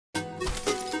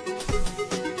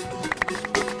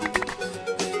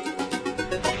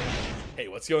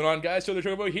What's going on, guys? Taylor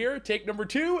Turbo here, take number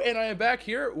 2, and I am back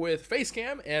here with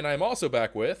Facecam, and I'm also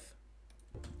back with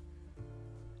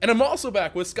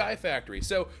Sky Factory.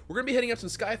 So we're gonna be heading up to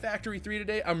Sky Factory 3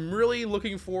 today. I'm really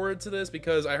looking forward to this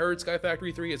because I heard Sky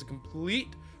Factory 3 is a complete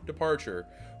departure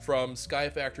from Sky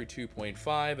Factory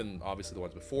 2.5 and obviously the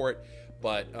ones before it.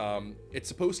 But it's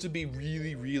supposed to be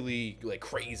really like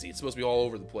crazy. It's supposed to be all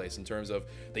over the place in terms of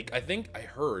I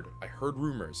heard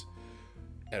rumors.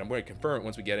 And I'm going to confirm it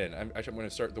once we get in. I'm going to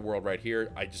start the world right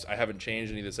here. I haven't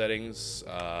changed any of the settings.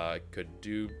 Could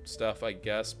do stuff, I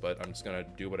guess, but I'm just going to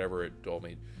do whatever it told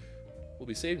me. We'll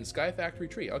be saved in Sky Factory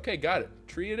Tree. Okay, got it.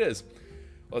 Tree it is.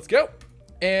 Let's go.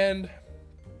 And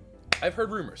I've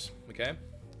heard rumors, okay?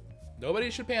 Nobody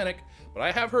should panic, but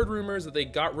I have heard rumors that they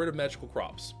got rid of magical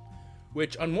crops.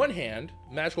 Which, on one hand,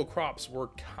 magical crops were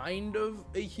kind of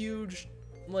a huge,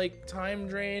 like, time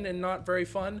drain and not very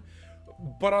fun.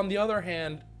 But on the other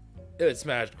hand, it's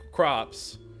magical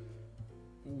crops.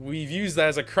 We've used that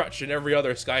as a crutch in every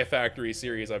other Sky Factory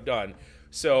series I've done.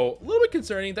 So, a little bit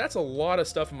concerning. That's a lot of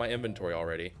stuff in my inventory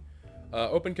already.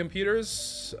 Open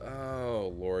computers.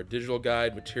 Oh, Lord. Digital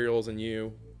guide, materials, and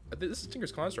you. This is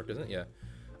Tinker's Construct, isn't it? Yeah.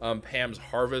 Pam's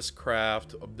Harvest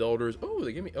Craft, Builders. Oh,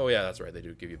 they give me. Oh, yeah, that's right. They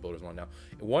do give you Builders one now.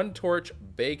 One torch,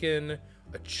 bacon,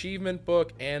 achievement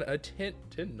book, and a tin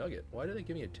nugget. Why did they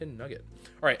give me a tin nugget?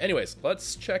 All right, anyways,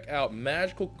 let's check out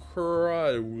magical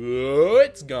crud. Whoa,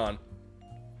 it's gone.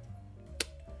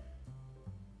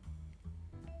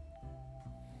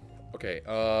 Okay,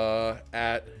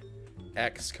 at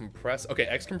X compress. Okay,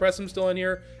 X compressum still in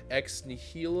here. X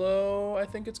nihilo, I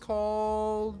think it's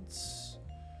called.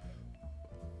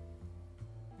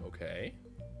 Okay.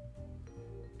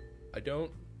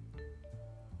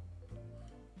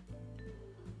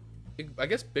 I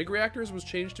guess big reactors was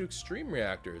changed to extreme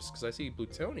reactors because I see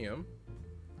plutonium.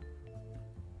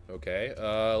 Okay,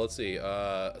 let's see.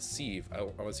 Sieve. I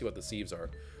want to see what the sieves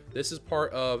are. This is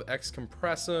part of X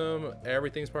compressum.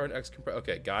 Everything's part of X compressum.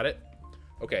 Okay, got it.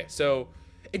 Okay, so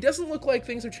it doesn't look like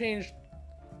things have changed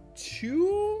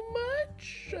too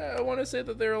much. I want to say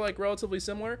that they're like relatively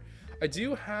similar. I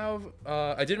do have,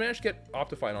 I did manage to get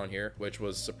Optifine on here, which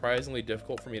was surprisingly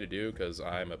difficult for me to do because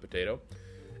I'm a potato.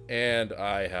 And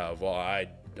I have, well, I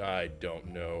don't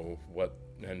know what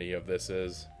any of this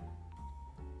is.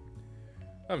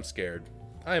 I'm scared.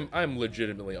 I'm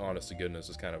legitimately, honest to goodness,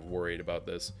 just kind of worried about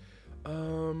this.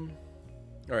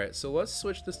 Alright, so let's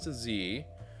switch this to Z.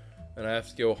 And I have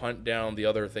to go hunt down the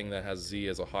other thing that has Z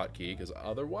as a hotkey, because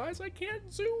otherwise I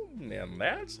can't zoom. And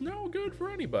that's no good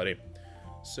for anybody.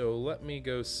 So let me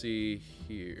go see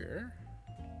here.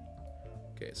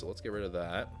 Okay, so let's get rid of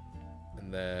that.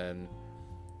 And then...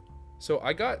 So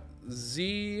I got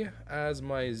Z as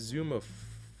my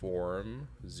Zoomiform.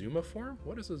 Zoomiform?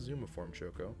 What is a Zoomiform,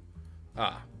 Choco?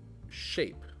 Ah,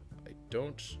 shape. I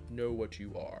don't know what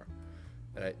you are.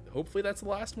 And hopefully that's the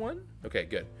last one? Okay,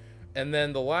 good. And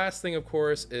then the last thing, of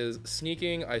course, is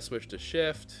sneaking. I switched to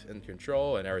shift and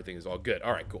control, and everything is all good.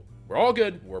 All right, cool. We're all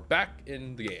good. We're back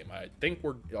in the game. I think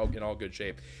we're in all good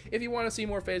shape. If you want to see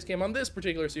more Facecam on this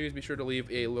particular series, be sure to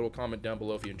leave a little comment down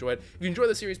below if you enjoyed. If you enjoyed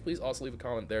the series, please also leave a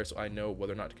comment there so I know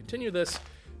whether or not to continue this,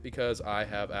 because I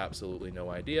have absolutely no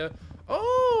idea.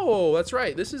 Oh, that's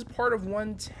right. This is part of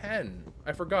 110.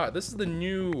 I forgot. This is the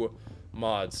new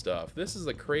mod stuff. This is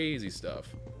the crazy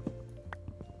stuff.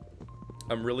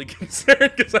 I'm really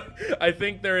concerned because I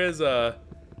think there is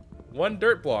one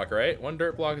dirt block, right? One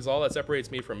dirt block is all that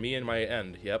separates me from me and my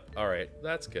end. Yep. All right.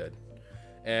 That's good.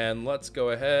 And let's go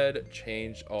ahead,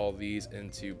 change all these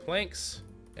into planks,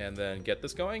 and then get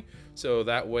this going. So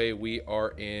that way we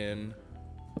are in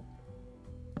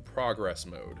progress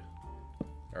mode.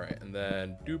 All right. And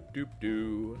then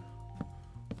doop.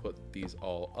 Put these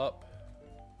all up.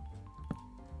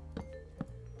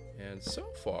 And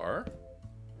so far...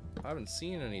 I haven't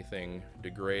seen anything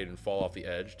degrade and fall off the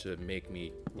edge to make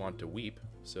me want to weep,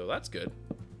 so that's good.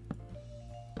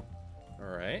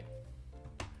 Alright.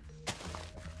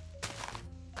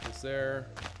 Is there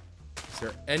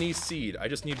any seed? I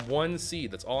just need one seed.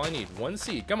 That's all I need. One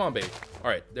seed. Come on, baby.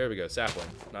 Alright, there we go. Sapling.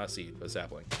 Not a seed, but a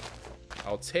sapling.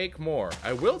 I'll take more.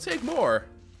 I will take more.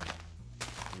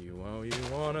 You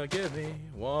wanna give me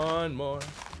one more.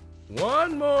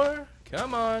 One more.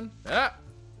 Come on. Ah!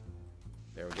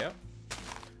 There we go.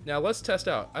 Now let's test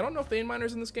out. I don't know if vein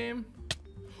miner's in this game.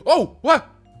 Oh, what?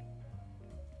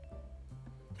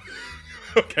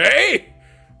 Okay.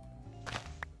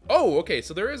 Oh, okay.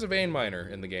 So there is a vein miner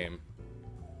in the game.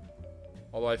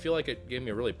 Although I feel like it gave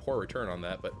me a really poor return on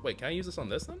that. But wait, can I use this on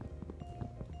this then?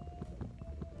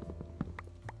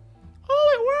 Oh,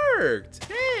 it worked.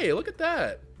 Hey, look at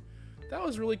that. That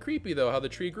was really creepy, though, how the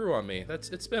tree grew on me.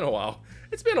 It's been a while.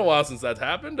 It's been a while since that's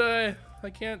happened. I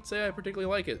can't say I particularly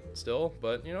like it still,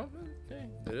 but, you know, hey,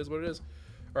 it is what it is.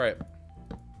 All right.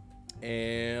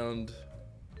 And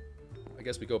I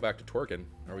guess we go back to twerking.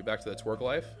 Are we back to that twerk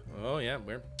life? Oh, yeah,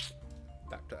 we're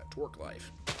back to that twerk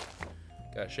life.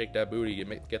 Gotta shake that booty,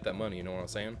 get that money, you know what I'm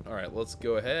saying? All right, let's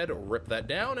go ahead, rip that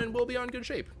down, and we'll be on good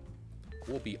shape.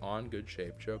 We'll be on good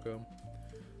shape, Choco.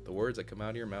 The words that come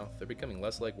out of your mouth, they're becoming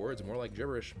less like words and more like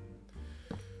gibberish.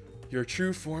 Your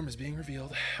true form is being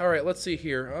revealed. All right, let's see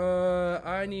here.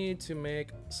 I need to make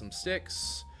some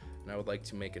sticks, and I would like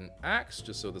to make an axe,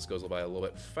 just so this goes by a little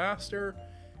bit faster.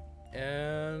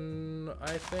 And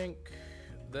I think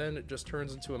then it just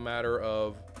turns into a matter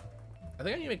of, I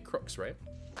think I need to make crooks, right?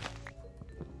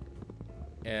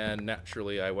 And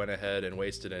naturally, I went ahead and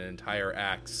wasted an entire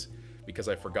axe because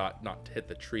I forgot not to hit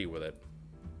the tree with it.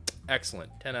 Excellent.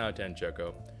 10 out of 10,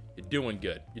 Choco. You're doing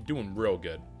good. You're doing real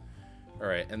good. All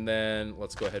right, and then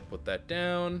let's go ahead and put that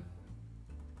down.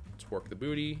 Twerk the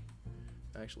booty.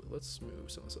 Actually, let's move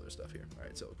some of this other stuff here. All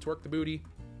right, so twerk the booty.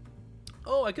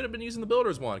 Oh, I could have been using the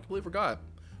builder's wand. Completely forgot.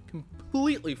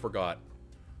 Completely forgot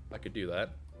I could do that.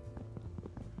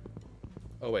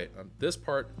 Oh, wait. This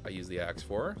part I use the axe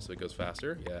for, so it goes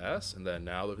faster. Yes. And then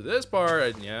now look at this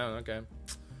part. Yeah, okay.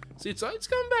 See, it's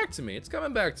coming back to me. It's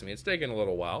coming back to me. It's taking a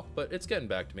little while, but it's getting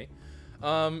back to me.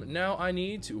 Now I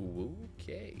need to...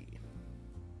 Okay.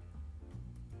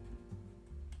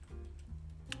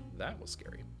 That was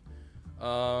scary.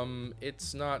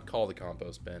 It's not called a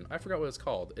compost bin. I forgot what it's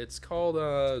called. It's called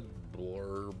a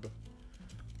blurb.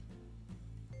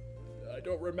 I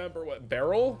don't remember what...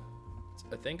 Barrel?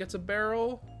 I think it's a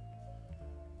barrel.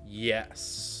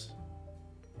 Yes.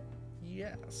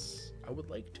 Yes. I would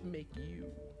like to make you.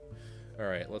 All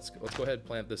right, let's go ahead and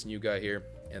plant this new guy here,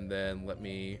 and then let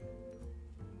me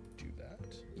do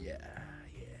that. Yeah.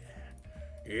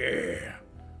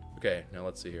 Okay, now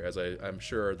let's see here. As I'm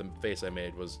sure the face I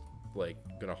made was like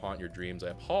gonna haunt your dreams. I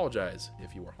apologize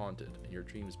if you were haunted in your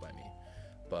dreams by me,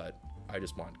 but I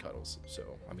just want cuddles.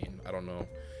 So I mean, I don't know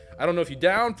if you're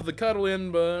down for the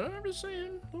cuddling, but I'm just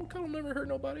saying, little cuddle never hurt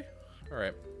nobody. All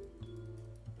right,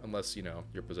 unless you know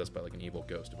you're possessed by like an evil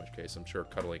ghost, in which case I'm sure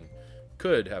cuddling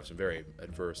could have some very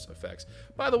adverse effects.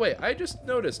 By the way, I just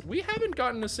noticed we haven't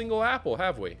gotten a single apple,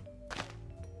 have we?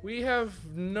 We have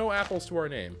no apples to our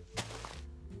name.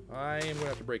 I am gonna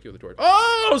have to break you with a torch.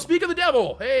 Oh, speak of the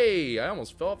devil! Hey, I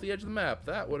almost fell off the edge of the map.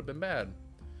 That would have been bad.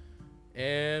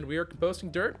 And we are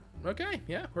composting dirt. Okay,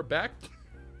 yeah, we're back.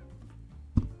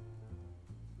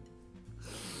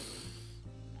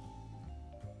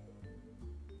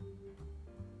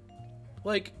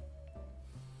 Like,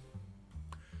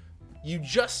 you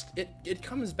just, it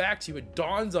comes back to you, it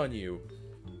dawns on you.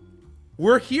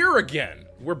 We're here again.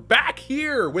 We're back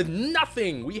here with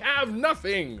nothing. We have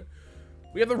nothing.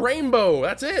 We have the rainbow.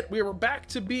 That's it. We were back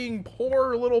to being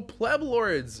poor little pleb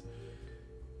lords.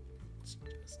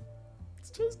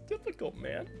 It's just difficult,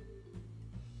 man.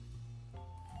 It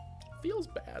feels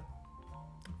bad.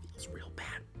 It feels real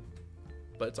bad.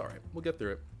 But it's all right. We'll get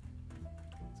through it.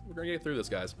 We're gonna get through this,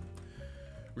 guys.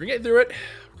 We're gonna get through it.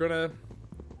 We're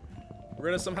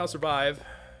gonna somehow survive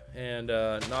and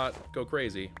not go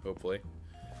crazy, hopefully.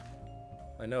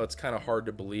 I know it's kind of hard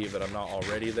to believe that I'm not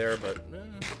already there, but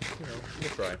you know, we'll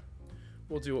try.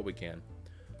 We'll do what we can.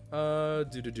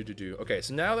 Okay,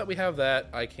 so now that we have that,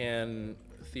 I can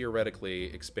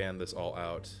theoretically expand this all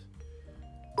out.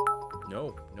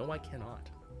 No, I cannot.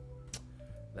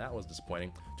 That was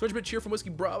disappointing. 200-bit cheer from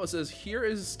Whiskey Bravo says, "Here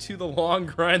is to the long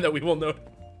grind that we will know."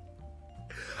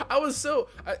 I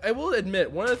will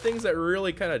admit, one of the things that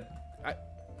really kind of, I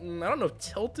don't know if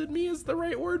tilted me is the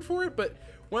right word for it, but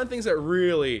one of the things that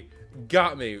really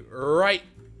got me right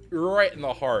in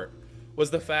the heart was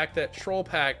the fact that Troll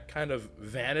Pack kind of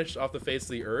vanished off the face of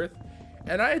the earth,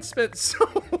 and I had spent so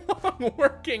long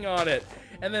working on it,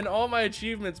 and then all my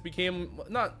achievements became,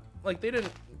 not, like, they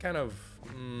didn't kind of,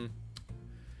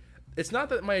 it's not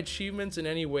that my achievements in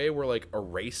any way were, like,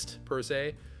 erased, per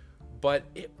se, but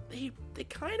they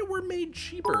kind of were made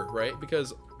cheaper, right?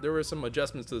 Because there were some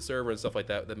adjustments to the server and stuff like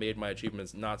that that made my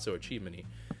achievements not so achievement-y.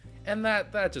 And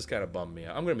that just kind of bummed me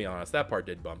out. I'm going to be honest, that part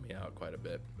did bum me out quite a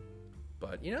bit.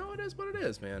 But, you know, it is what it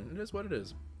is, man. It is what it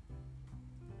is.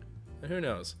 And who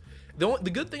knows?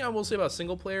 The good thing I will say about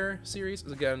single-player series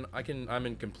is, again, I'm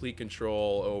in complete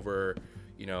control over,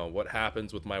 you know, what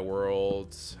happens with my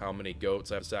world, how many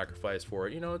goats I have to sacrifice for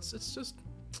it. You know, it's just...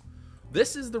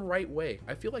 This is the right way.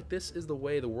 I feel like this is the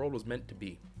way the world was meant to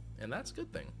be. And that's a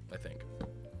good thing, I think.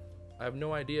 I have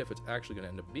no idea if it's actually going to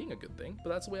end up being a good thing, but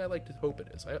that's the way I like to hope it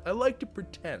is. I like to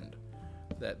pretend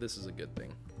that this is a good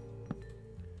thing.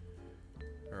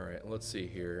 All right, let's see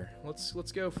here.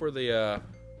 Let's go for the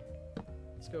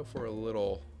let's go for a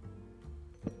little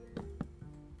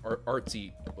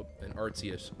artsy, an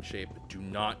artsy shape. Do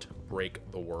not break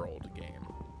the world game.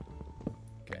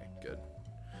 Okay, good.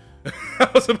 I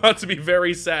was about to be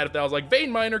very sad if that was like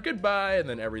vein miner, goodbye, and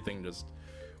then everything just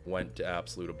went to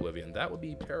absolute oblivion. That would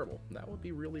be terrible. That would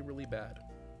be really, really bad.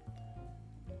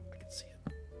 I can see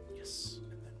it. Yes,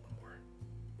 and then one more.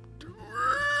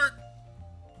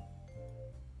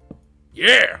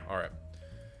 Yeah. All right.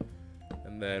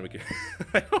 And then we can.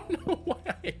 I don't know why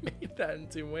I made that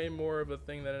into way more of a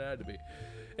thing than it had to be.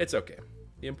 It's okay.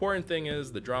 The important thing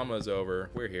is the drama is over.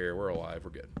 We're here. We're alive.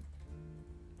 We're good.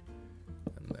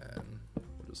 And then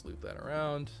we'll just loop that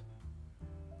around.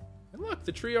 And look,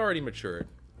 the tree already matured.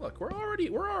 Look, we're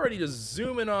already just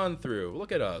zooming on through.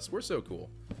 Look at us. We're so cool.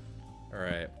 All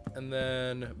right. And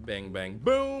then bang, bang,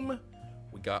 boom.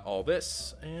 We got all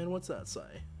this. And what's that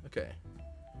say? Okay.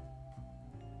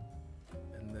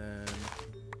 And then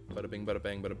bada bing, bada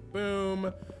bang, bada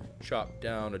boom. Chop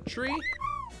down a tree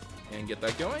and get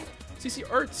that going.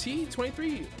 CCRT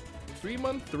 23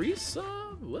 3-month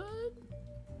 3-sub. What?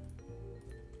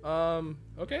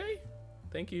 Okay.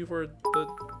 Thank you for the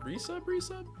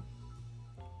resub.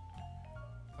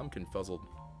 I'm confuzzled.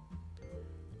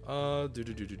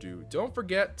 Don't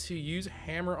forget to use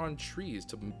hammer on trees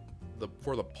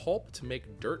for the pulp to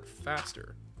make dirt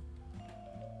faster.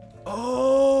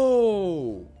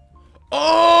 Oh!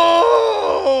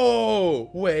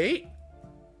 Oh! Wait.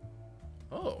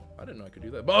 Oh, I didn't know I could do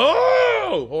that.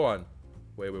 Oh! Hold on.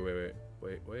 Wait.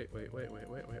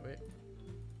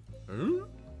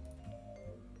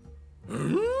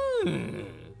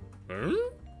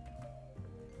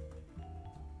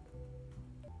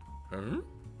 Huh?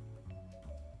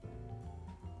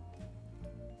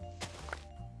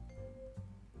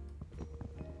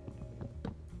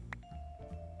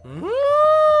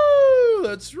 Ooh,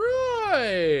 that's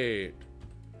right.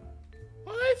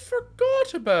 I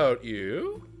forgot about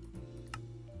you.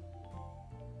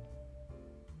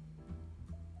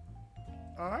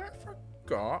 I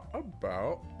forgot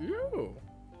about you.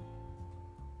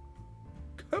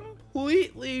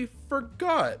 Completely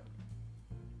forgot.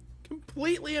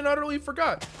 Completely and utterly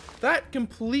forgot. That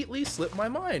completely slipped my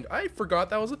mind. I forgot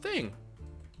that was a thing.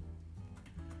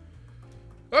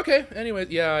 Okay, anyways,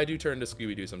 yeah, I do turn to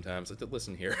Scooby-Doo sometimes.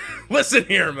 Listen here. Listen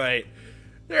here, mate.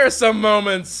 There are some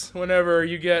moments whenever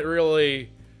you get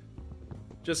really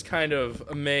just kind of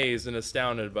amazed and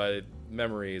astounded by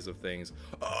memories of things.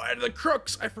 Oh, and the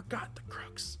crooks! I forgot the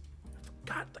crooks. I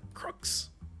forgot the crooks.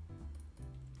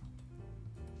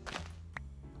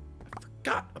 I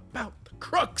forgot about the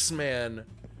crooks, man.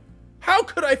 How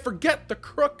could I forget the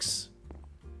crooks?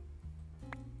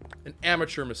 An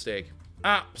amateur mistake.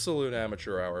 Absolute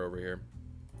amateur hour over here.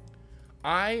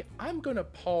 I'm gonna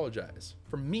apologize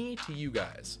from me to you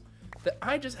guys that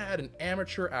I just had an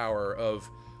amateur hour of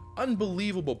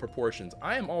unbelievable proportions.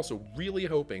 I am also really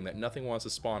hoping that nothing wants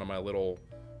to spawn on my little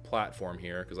platform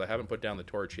here because I haven't put down the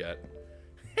torch yet.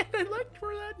 And I'd like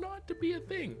for that not to be a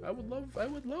thing. I would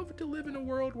love to live in a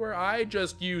world where I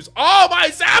just use all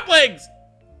my saplings.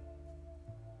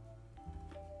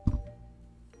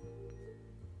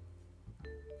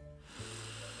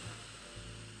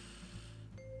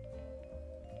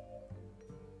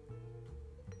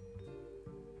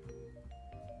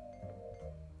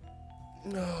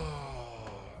 No,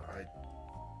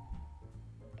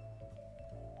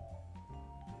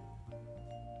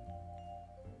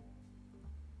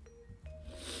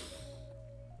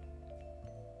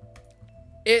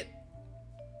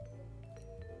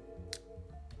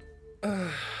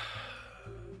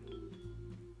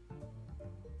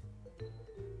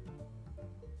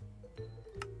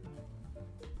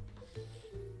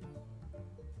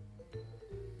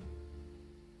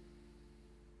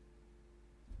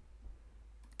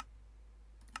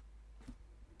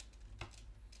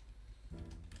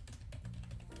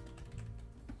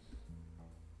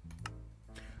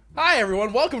 Hi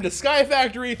everyone, welcome to Sky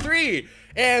Factory 3,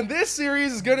 and this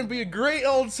series is going to be a great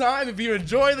old time. If you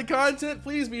enjoy the content,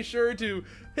 please be sure to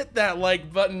hit that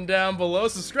like button down below,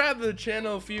 subscribe to the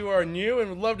channel if you are new and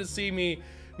would love to see me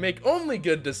make only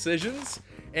good decisions,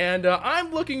 and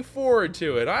I'm looking forward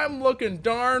to it. I'm looking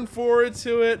darn forward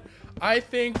to it. I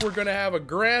think we're going to have a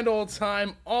grand old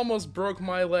time. Almost broke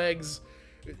my legs.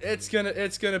 It's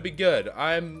gonna be good.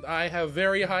 I have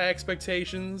very high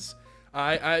expectations.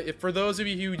 For those of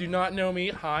you who do not know me,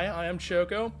 hi, I am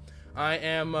Choco. I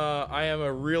am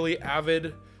a really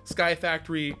avid Sky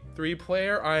Factory 3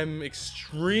 player. I'm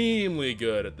extremely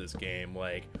good at this game,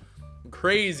 like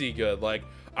crazy good. Like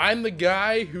I'm the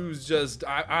guy who's just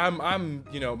I'm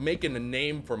you know, making a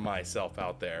name for myself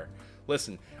out there.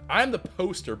 Listen, I'm the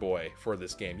poster boy for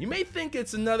this game. You may think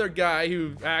it's another guy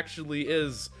who actually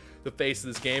is the face of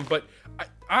this game, but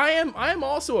I am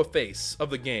also a face of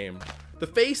the game. The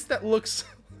face that looks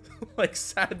like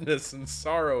sadness and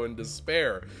sorrow and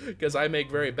despair because I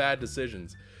make very bad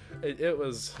decisions. It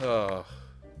was we're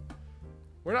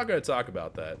not going to talk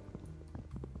about that.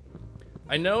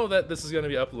 I know that this is going to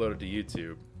be uploaded to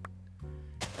YouTube,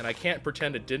 and I can't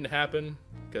pretend it didn't happen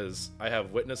because I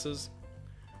have witnesses.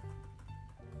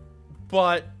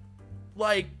 But,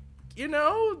 like, you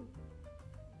know,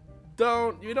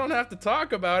 you don't have to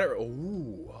talk about it.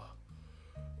 Ooh,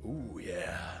 ooh,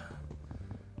 yeah.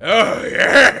 Oh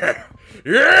yeah,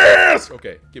 yes.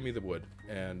 Okay, give me the wood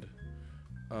and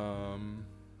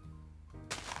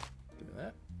give me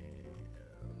that.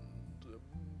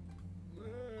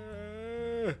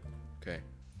 And, okay.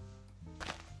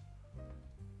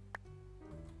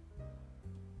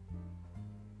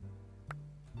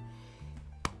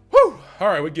 Whew! All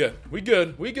right, we good. We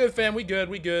good. We good, fam. We good.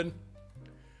 We good.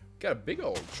 Got a big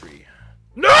old tree.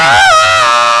 No!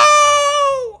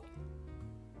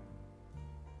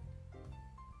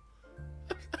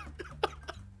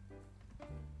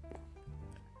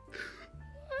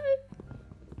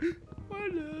 Why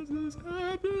does this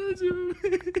happen to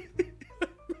me? I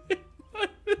made my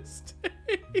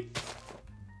mistake.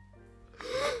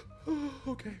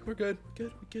 Okay, we're good.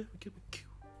 Good. We good. We good.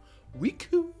 We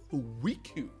cool. We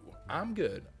cool. I'm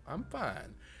good. I'm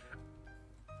fine.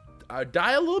 I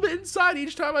die a little bit inside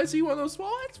each time I see one of those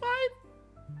small. It's fine.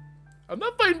 I'm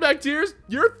not fighting back tears.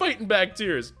 You're fighting back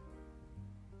tears.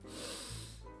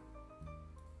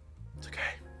 It's okay.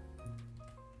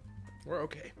 We're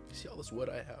okay. You see all this wood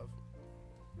I have?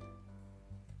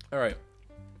 All right.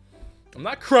 I'm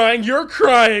not crying. You're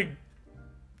crying.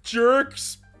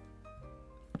 Jerks.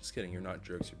 Just kidding. You're not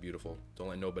jerks. You're beautiful. Don't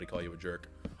let nobody call you a jerk.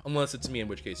 Unless it's me, in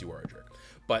which case you are a jerk.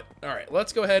 But, all right,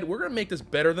 let's go ahead. We're going to make this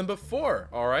better than before,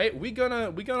 all right? We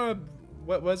gonna,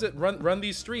 what was it? Run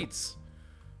these streets.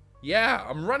 Yeah,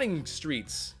 I'm running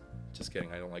streets. Just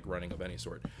kidding. I don't like running of any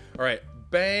sort. All right,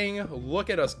 bang. Look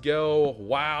at us go.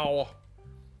 Wow.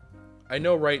 I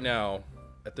know right now,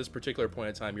 at this particular point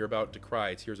in time, you're about to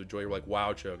cry tears of joy. You're like,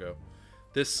 wow, Choco.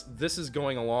 This is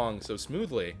going along so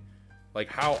smoothly. Like,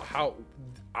 how,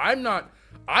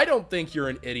 I don't think you're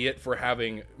an idiot for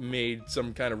having made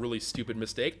some kind of really stupid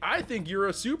mistake. I think you're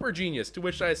a super genius, to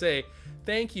which I say,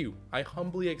 thank you. I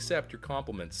humbly accept your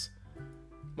compliments.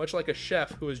 Much like a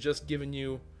chef who has just given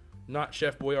you not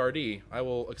Chef Boyardee, I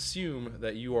will assume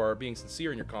that you are being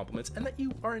sincere in your compliments and that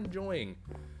you are enjoying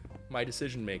my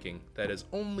decision making. That is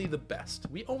only the best.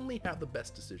 We only have the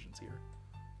best decisions here,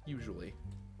 usually.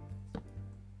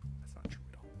 That's not true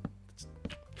at all.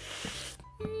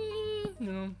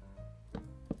 You know.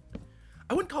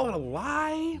 I wouldn't call it a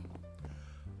lie.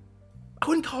 I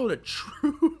wouldn't call it a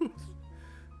truth.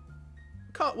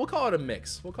 We'll call it a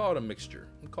mix. We'll call it a mixture.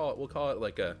 We'll call it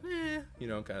like a, you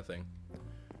know, kind of thing.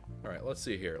 All right, let's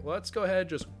see here. Let's go ahead,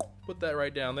 just put that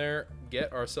right down there.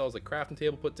 Get ourselves a crafting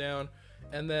table put down,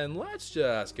 and then let's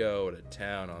just go to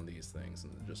town on these things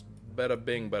and just bada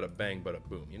bing, bada bang, bada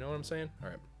boom. You know what I'm saying? All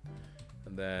right,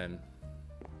 and then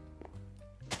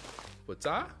what's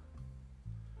that?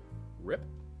 Rip.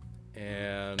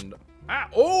 And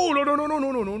oh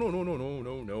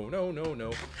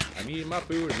no. I'm eating my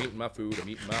food. I'm eating my food. I'm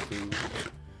eating my food.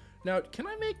 Now, can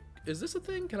I make? Is this a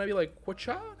thing? Can I be like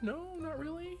quacha? No, not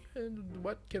really. And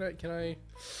what can I?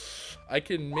 I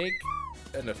can make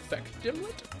an effect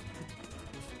dimlet.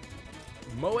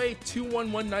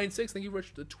 Moe21196. Thank you for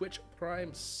the Twitch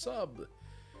Prime sub.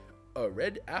 A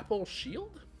red apple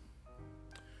shield.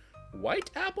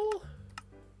 White apple.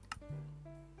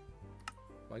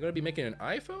 Am I going to be making an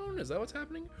iPhone? Is that what's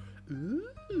happening?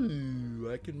 Ooh,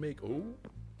 I can make... Oh.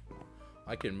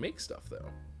 I can make stuff,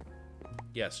 though.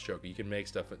 Yes, Choco, you can make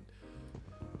stuff.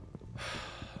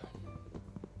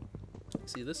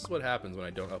 See, this is what happens when I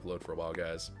don't upload for a while,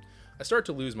 guys. I start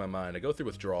to lose my mind. I go through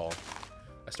withdrawal.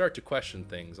 I start to question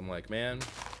things. I'm like, man,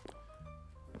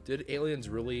 did aliens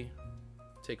really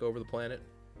take over the planet?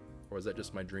 Or is that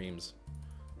just my dreams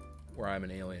where I'm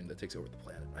an alien that takes over the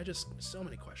planet? So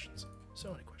many questions.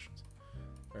 So many questions.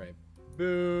 All right,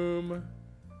 boom.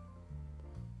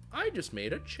 I just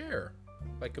made a chair.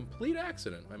 By complete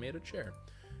accident, I made a chair.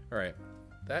 All right,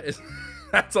 that's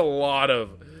a lot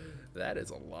of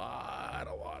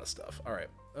stuff. All right,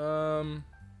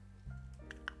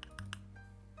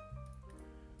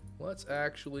 let's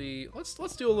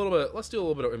do a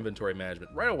little bit of inventory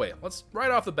management right away.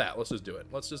 Right off the bat, let's just do it.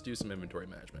 Let's just do some inventory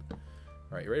management. All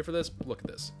right, you ready for this? Look at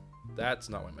this. That's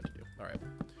not what I meant to do. All right.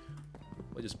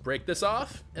 We'll just break this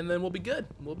off, and then we'll be good.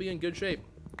 We'll be in good shape.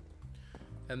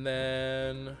 And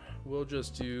then we'll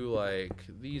just do like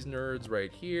these nerds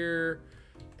right here.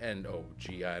 And oh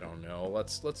gee, I don't know.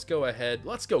 Let's go ahead.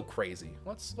 Let's go crazy.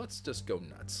 Let's just go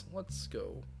nuts. Let's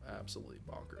go absolutely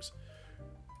bonkers.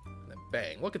 And then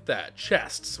bang! Look at that,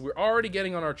 chests. We're already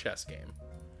getting on our chest game.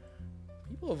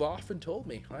 People have often told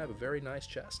me I have a very nice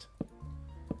chest.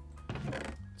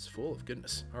 It's full of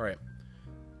goodness. All right.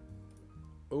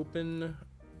 Open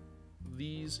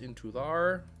these into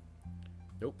our.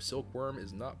 Nope, silkworm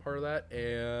is not part of that,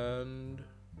 and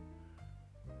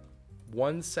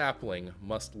one sapling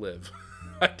must live.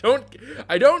 I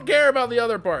don't care about the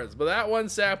other parts, but that one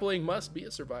sapling must be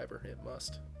a survivor. It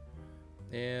must.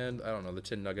 And I don't know, the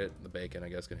tin nugget, the bacon, I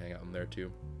guess, can hang out in there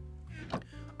too.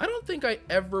 I don't think I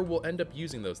ever will end up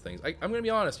using those things. I'm gonna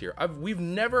be honest here. We've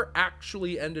never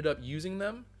actually ended up using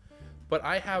them, but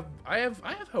I have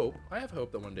hope. I have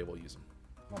hope that one day we'll use them.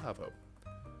 I'll have hope.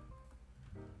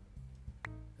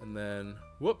 And then,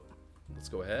 whoop, let's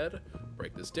go ahead,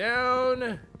 break this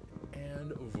down,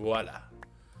 and voila.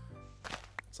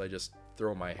 So I just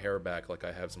throw my hair back like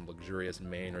I have some luxurious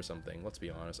mane or something. Let's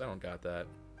be honest, I don't got that.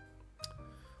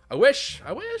 I wish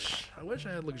I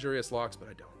had luxurious locks, but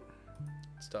I don't.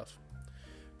 It's tough.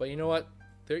 But you know what?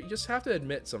 You just have to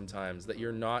admit sometimes that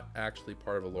you're not actually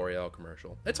part of a L'Oreal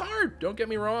commercial. It's hard, don't get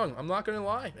me wrong. I'm not gonna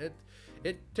lie.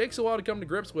 It takes a while to come to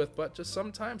grips with, but just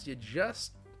sometimes you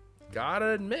just gotta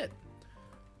admit,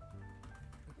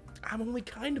 I'm only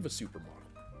kind of a supermodel.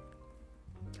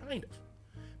 Kind of.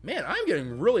 Man, I'm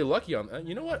getting really lucky on.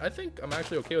 You know what? I think I'm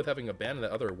actually okay with having abandoned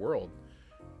that other world.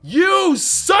 You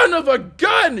son of a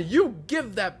gun! You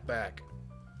give that back.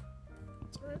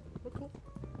 It's alright. We're cool.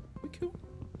 We cool.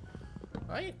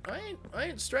 I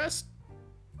ain't stressed.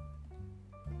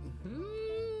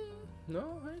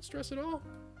 No, I ain't stressed at all.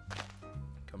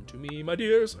 Come to me, my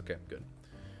dears. Okay, good.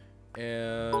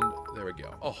 And there we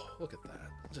go. Oh, look at that.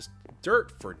 Just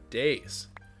dirt for days.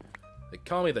 They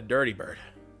call me the dirty bird.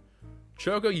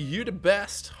 Choco, you the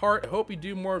best. Heart, hope you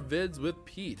do more vids with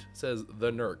Pete, says the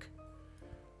Nerk.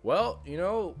 Well, you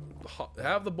know,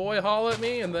 have the boy holler at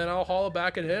me, and then I'll holler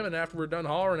back at him, and after we're done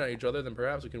hollering at each other, then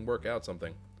perhaps we can work out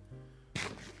something.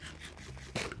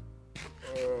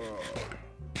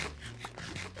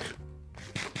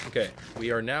 Okay,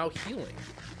 we are now healing.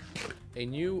 A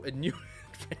new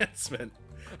advancement.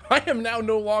 I am now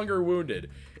no longer wounded.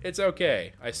 It's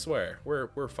okay. I swear.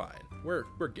 We're fine. We're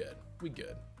good. We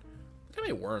good. Look how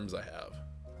many worms I have.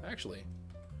 Actually,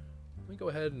 let me go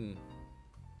ahead and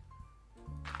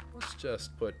let's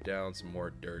just put down some more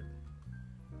dirt.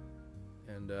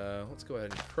 And let's go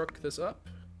ahead and crook this up.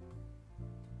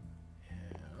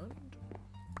 And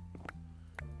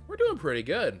we're doing pretty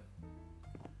good.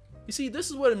 You see, this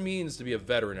is what it means to be a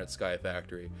veteran at Sky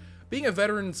Factory. Being a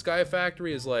veteran in Sky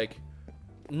Factory is like,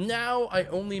 now I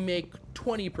only make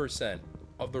 20%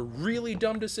 of the really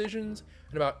dumb decisions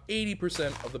and about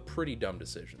 80% of the pretty dumb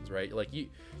decisions, right? Like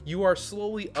you are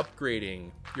slowly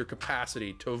upgrading your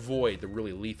capacity to avoid the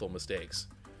really lethal mistakes,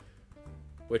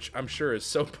 which I'm sure is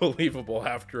so believable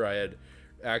after I had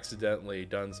accidentally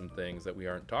done some things that we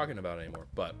aren't talking about anymore.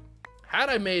 But had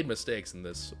I made mistakes in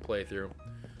this playthrough,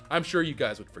 I'm sure you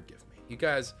guys would forgive me. You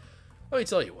guys, let me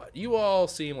tell you what, you all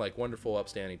seem like wonderful,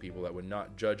 upstanding people that would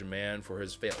not judge a man for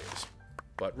his failures,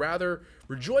 but rather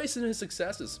rejoice in his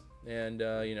successes and,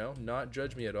 you know, not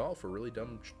judge me at all for really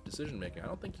dumb decision making. I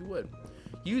don't think you would.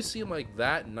 You seem like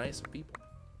that nice of people.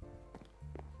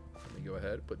 Let me go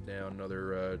ahead, put down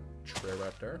another tray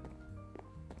right there.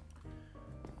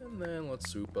 And then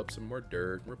let's soup up some more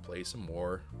dirt, replace some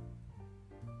more.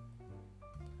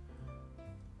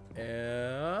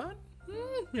 And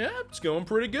yeah, it's going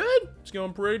pretty good. It's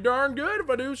going pretty darn good if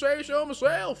I do say so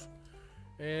myself.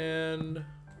 And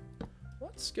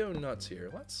let's go nuts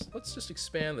here. Let's just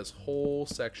expand this whole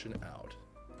section out.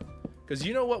 Because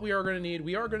you know what we are going to need?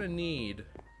 We are going to need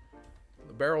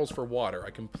the barrels for water. I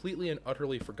completely and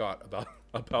utterly forgot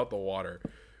about the water,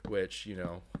 which, you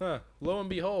know, lo and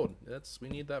behold, we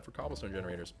need that for cobblestone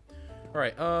generators. All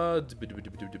right, I'm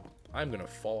going to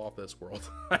fall off this world.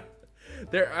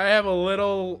 I have a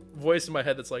little voice in my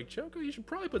head that's like, Choco, you should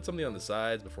probably put something on the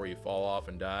sides before you fall off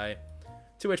and die.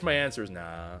 To which my answer is,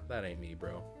 nah, that ain't me,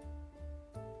 bro.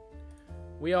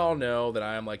 We all know that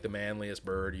I am like the manliest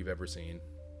bird you've ever seen.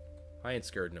 I ain't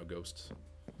scared of no ghosts.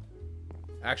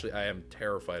 Actually, I am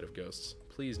terrified of ghosts.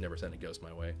 Please never send a ghost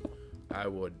my way. I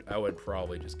would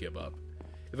probably just give up.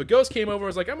 If a ghost came over and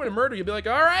was like, I'm gonna murder you, you'd be like,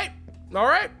 all right,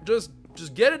 just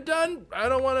get it done. I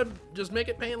don't want to, just make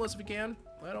it painless if you can.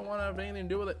 I don't want to have anything to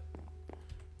do with it.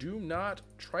 Do not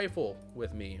trifle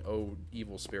with me, oh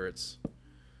evil spirits.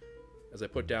 As I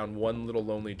put down one little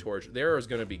lonely torch, there is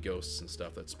going to be ghosts and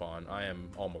stuff that spawn. I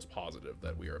am almost positive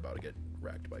that we are about to get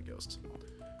wrecked by ghosts.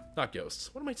 Not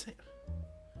ghosts. What am I saying?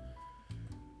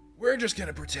 We're just going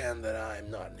to pretend that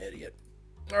I'm not an idiot.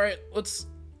 All right,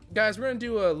 guys, we're going to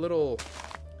do a little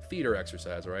theater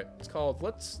exercise, all right? It's called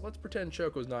Let's Pretend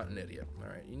Choco's Not an Idiot. All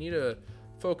right, you need to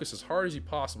focus as hard as you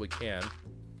possibly can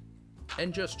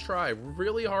and just try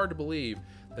really hard to believe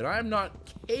that I'm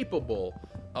not capable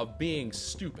of being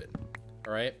stupid.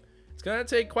 All right, it's gonna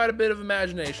take quite a bit of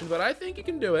imagination, but I think you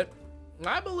can do it.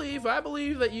 I believe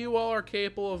that you all are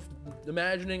capable of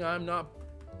imagining I'm not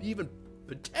even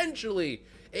potentially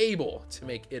able to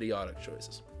make idiotic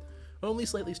choices, only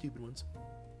slightly stupid ones.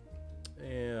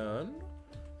 And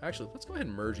actually, let's go ahead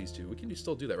and merge these two. We can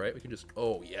still do that, right? We can just,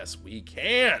 oh yes, we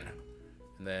can.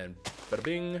 And then bada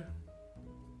bing.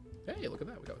 Hey, look at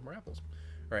that, we got more apples.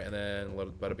 All right, and then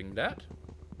bada bing that.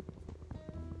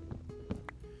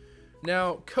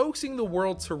 Now, coaxing the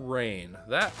world to rain.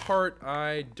 That part,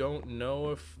 I don't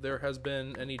know if there has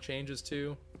been any changes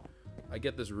to. I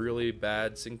get this really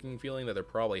bad sinking feeling that there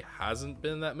probably hasn't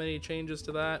been that many changes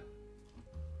to that.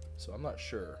 So I'm not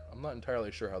sure. I'm not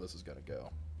entirely sure how this is going to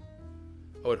go.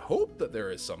 I would hope that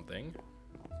there is something.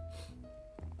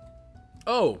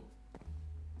 Oh!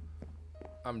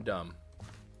 I'm dumb.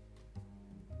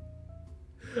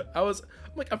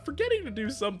 I'm forgetting to do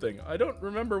something. I don't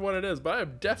remember what it is, but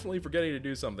I'm definitely forgetting to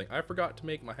do something. I forgot to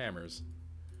make my hammers.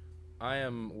 I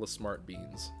am La Smart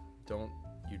Beans. Don't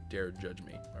you dare judge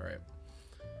me. All right.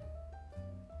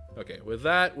 Okay, with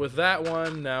that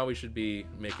one, now we should be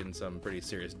making some pretty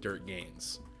serious dirt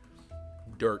gains.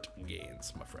 Dirt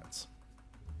gains, my friends.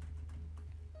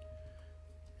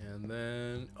 And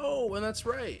then, oh, and that's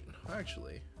right.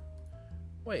 Actually,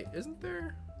 wait, isn't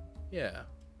there? Yeah.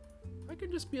 I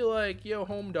could just be like, yo,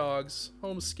 home dogs,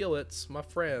 home skillets, my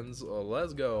friends,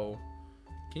 let's go.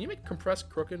 Can you make compressed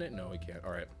crook in it? No, we can't.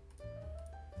 All right.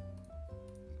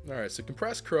 All right, so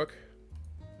compressed crook.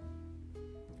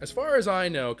 As far as I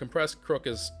know, compressed crook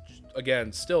is,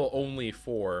 again, still only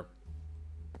for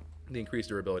the increased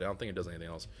durability. I don't think it does anything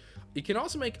else. You can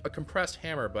also make a compressed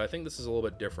hammer, but I think this is a little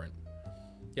bit different.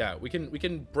 Yeah, we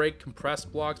can break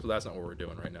compressed blocks, but that's not what we're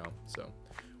doing right now. So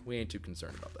we ain't too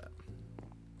concerned about that.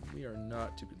 We are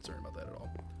not too concerned about that at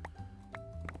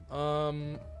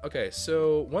all. Okay,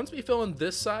 so once we fill in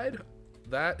this side,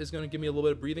 that is going to give me a little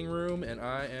bit of breathing room, and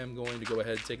I am going to go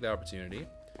ahead and take the opportunity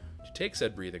to take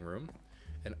said breathing room,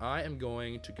 and I am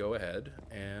going to go ahead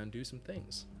and do some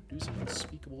things. Do some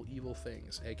unspeakable evil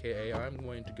things, aka I'm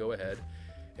going to go ahead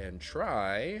and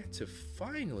try to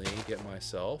finally get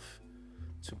myself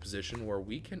to a position where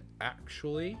we can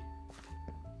actually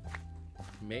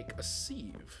make a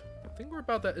sieve. I think we're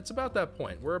about that. It's about that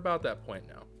point. We're about that point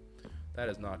now. That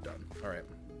is not done. All right.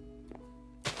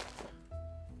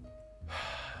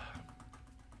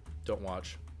 Don't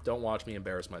watch. Don't watch me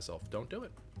embarrass myself. Don't do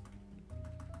it.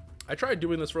 I tried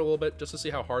doing this for a little bit just to see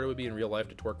how hard it would be in real life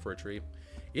to twerk for a tree.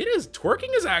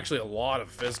 Twerking is actually a lot of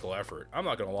physical effort. I'm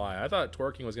not gonna lie. I thought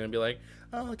twerking was gonna be like,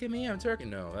 oh, look at me, I'm twerking.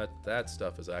 No, that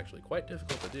stuff is actually quite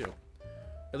difficult to do.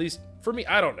 At least for me,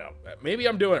 I don't know. Maybe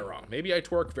I'm doing it wrong. Maybe I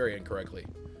twerk very incorrectly.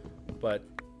 But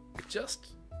it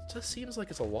just seems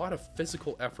like it's a lot of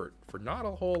physical effort for not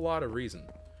a whole lot of reason.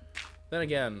 Then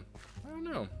again, I don't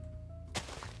know.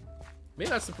 Maybe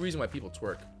that's the reason why people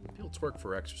twerk. People twerk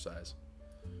for exercise.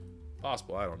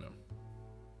 Possible, I don't know.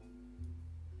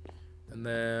 And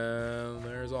then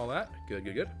there's all that. Good,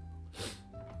 good, good.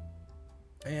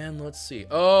 And let's see.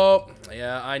 Oh,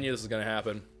 yeah, I knew this was going to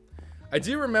happen. I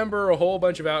do remember a whole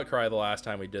bunch of outcry the last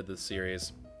time we did this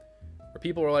series. Where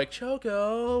people were like,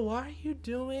 Choco, why are you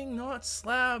doing not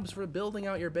slabs for building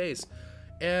out your base?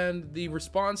 And the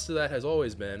response to that has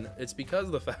always been, it's because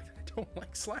of the fact that I don't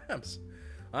like slabs.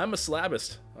 I'm a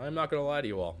slabist. I'm not going to lie to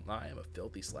you all. I am a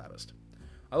filthy slabist.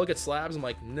 I look at slabs and I'm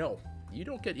like, no, you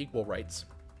don't get equal rights.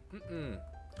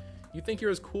 You think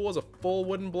you're as cool as a full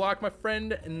wooden block, my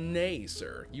friend? Nay,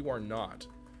 sir, you are not.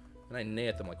 And I neigh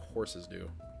at them like horses do.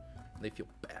 And they feel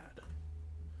bad.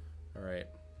 All right.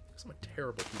 Because I'm a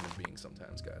terrible human being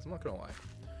sometimes, guys. I'm not going to lie.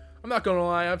 I'm not going to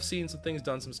lie. I've seen some things,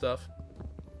 done some stuff.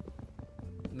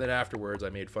 And then afterwards, I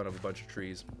made fun of a bunch of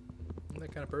trees. I'm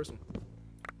that kind of person.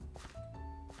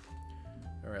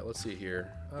 All right, let's see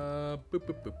here. Boop,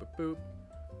 boop, boop, boop, boop.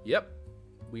 Yep.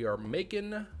 We are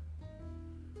making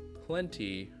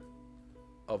plenty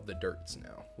of the dirts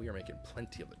now. We are making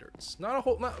plenty of the dirts. Not a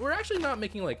whole. We're actually not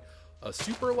making like a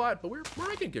super lot, but we're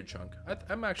making a good chunk.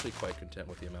 I'm actually quite content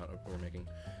with the amount of we're making.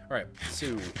 All right,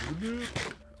 so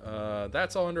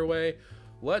that's all underway.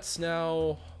 let's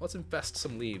infest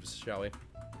some leaves, shall we?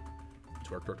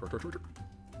 Twerk, twerk, twerk, twerk, twerk.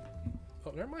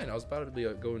 Oh, never mind. I was about to be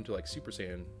go into like Super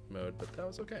Saiyan mode, but that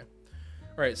was okay.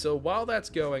 All right, so while that's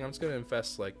going, I'm just gonna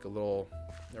infest like a little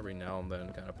every now and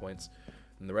then kind of points,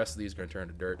 and the rest of these are gonna turn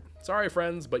to dirt. Sorry,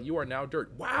 friends, but you are now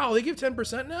dirt. Wow, they give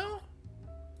 10% now?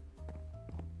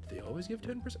 Do they always give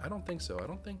 10%? I don't think so. I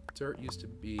don't think dirt used to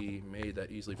be made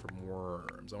that easily from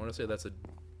worms. I want to say that's a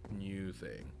new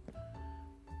thing.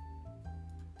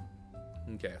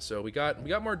 Okay, so we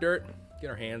got more dirt. Get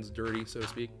our hands dirty, so to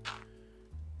speak.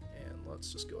 And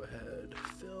let's just go ahead,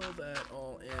 fill that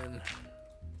all in.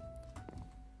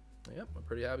 Yep, I'm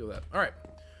pretty happy with that. All right.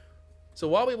 So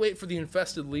while we wait for the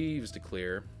infested leaves to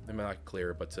clear, I mean not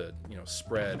clear, but to, you know,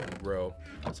 spread and grow,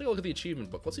 let's take a look at the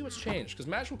achievement book. Let's see what's changed, because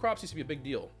magical crops used to be a big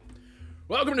deal.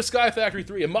 Welcome to Sky Factory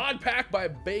 3, a mod pack by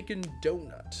Bacon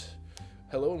Donut.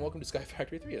 Hello and welcome to Sky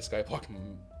Factory 3, a Skyblock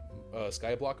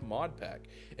mod pack.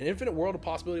 An infinite world of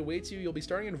possibility awaits you. You'll be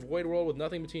starting in a void world with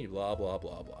nothing between you. Blah, blah,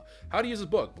 blah, blah. How to use this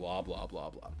book? Blah, blah, blah,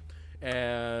 blah.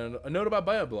 And a note about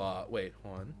bio blah. Wait,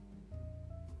 hold on.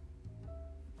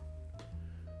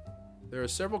 There are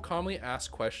several commonly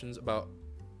asked questions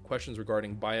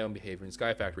regarding biome behavior in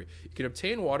Sky Factory. You can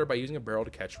obtain water by using a barrel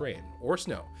to catch rain or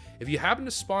snow. If you happen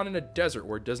to spawn in a desert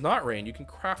where it does not rain, you can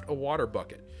craft a water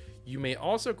bucket. You may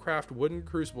also craft wooden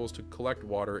crucibles to collect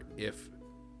water if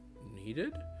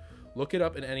needed. Look it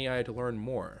up in NEI to learn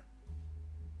more.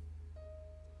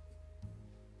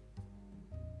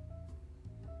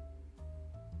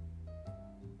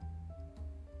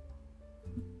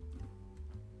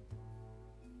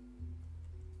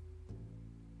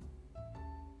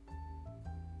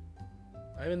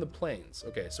 I'm in the plains.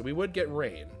 Okay, so we would get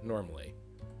rain normally.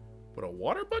 But a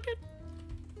water bucket?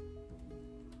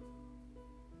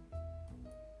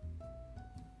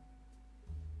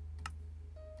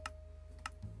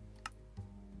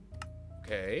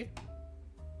 Okay.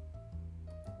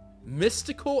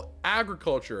 Mystical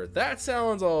agriculture. That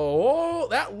sounds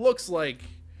that looks like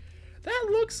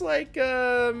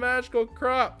magical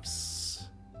crops.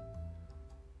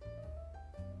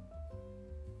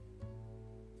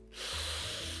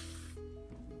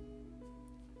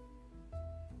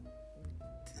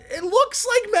 It looks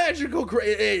like magical.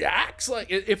 It acts like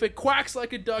if it quacks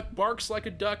like a duck, barks like a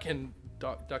duck, and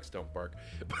ducks don't bark.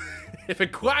 If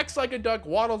it quacks like a duck,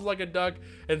 waddles like a duck,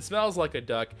 and smells like a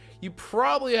duck, you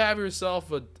probably have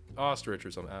yourself an ostrich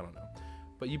or something. I don't know,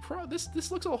 but you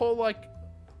this looks a whole like.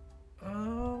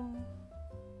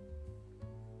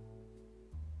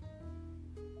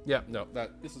 Yeah, no,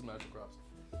 this is magical crops.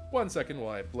 1 second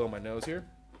while I blow my nose here.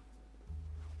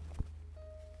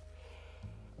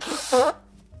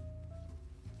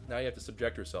 Now you have to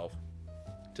subject yourself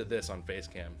to this on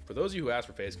Facecam. For those of you who asked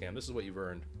for Facecam, this is what you've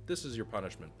earned. This is your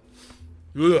punishment.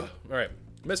 Ugh. All right,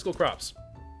 mystical crops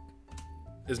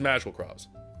is magical crops.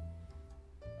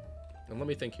 And let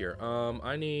me think here.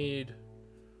 I need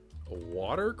a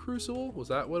water crucible. Was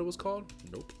that what it was called?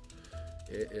 Nope.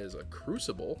 It is a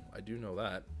crucible. I do know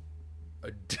that.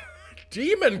 A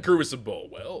demon crucible.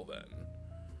 Well then.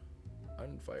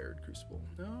 Unfired crucible.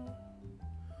 No.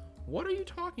 What are you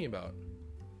talking about?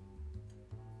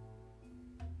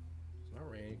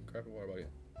 Rain, crap, a water bucket.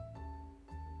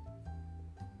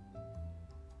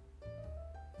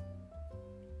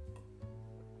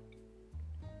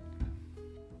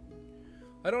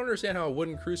 I don't understand how a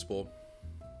wooden crucible.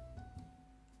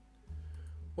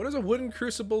 What does a wooden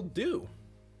crucible do?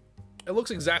 It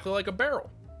looks exactly like a barrel.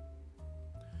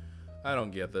 I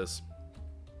don't get this.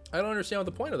 I don't understand what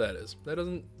the point of that is. That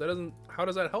doesn't. How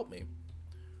does that help me?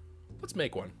 Let's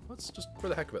make one. Let's just, for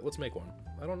the heck of it, let's make one.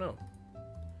 I don't know.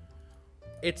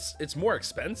 It's more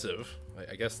expensive.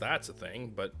 I guess that's a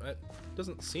thing, but it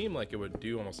doesn't seem like it would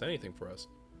do almost anything for us.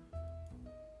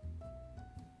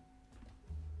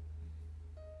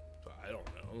 I don't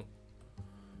know.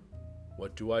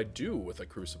 What do I do with a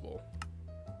crucible?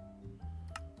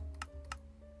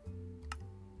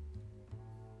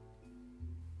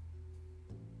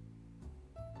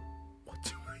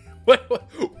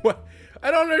 What? I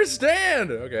don't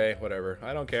understand. Okay, whatever.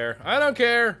 I don't care. I don't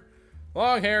care.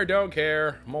 Long hair, don't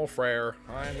care. Mole frere.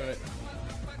 I'm gonna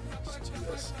let's do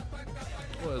this.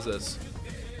 What is this?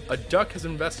 A duck has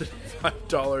invested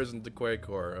 $5 into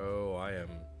KwehCraft. Oh, I am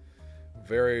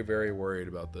very, very worried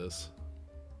about this.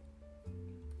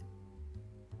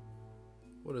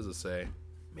 What does it say?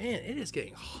 Man, it is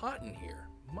getting hot in here.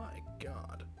 My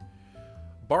God.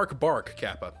 Bark, bark,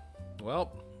 Kappa.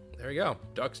 Well, there you go.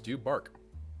 Ducks do bark.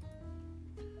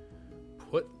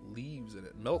 Put leaves in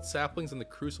it. Melt saplings in the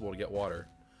crucible to get water.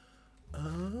 Oh.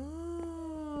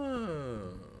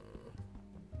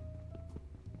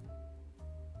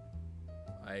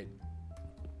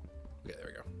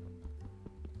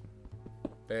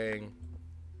 Bang.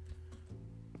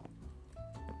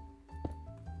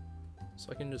 So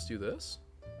I can just do this.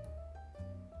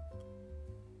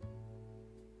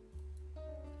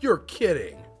 You're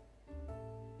kidding.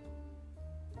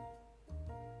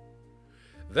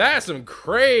 That's some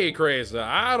crazy.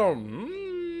 I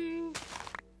don't...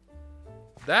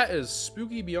 That is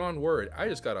spooky beyond word. I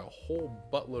just got a whole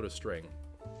buttload of string.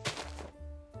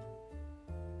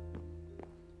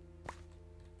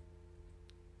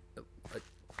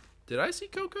 Did I see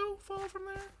Coco fall from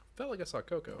there? Felt like I saw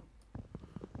Coco. I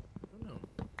don't know.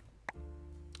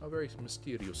 How very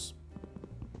mysterious.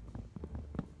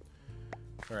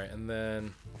 Alright, and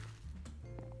then...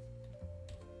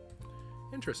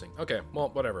 Interesting. Okay, well,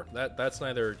 whatever. That's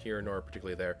neither here nor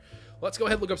particularly there. Let's go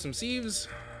ahead and look up some sieves.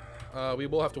 We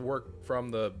will have to work from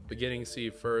the beginning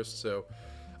sieve first, so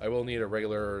I will need a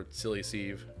regular silly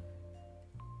sieve.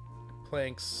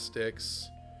 Planks, sticks,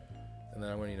 and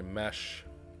then I'm going to need a mesh.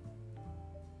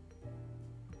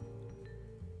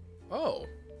 Oh,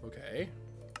 okay.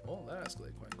 Well, that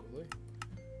escalated quite quickly.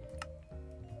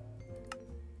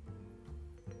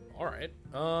 Alright,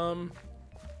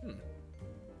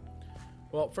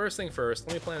 Well, first thing first,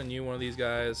 let me plant a new one of these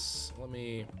guys. Let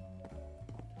me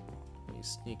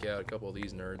sneak out a couple of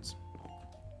these nerds.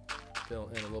 Fill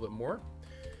in a little bit more.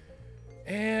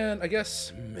 And I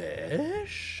guess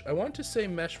mesh? I want to say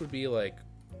mesh would be like...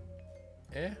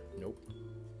 nope.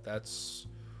 That's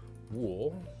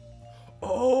wool.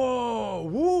 Oh,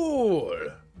 wool!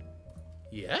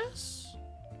 Yes?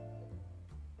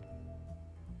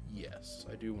 Yes,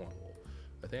 I do want wool.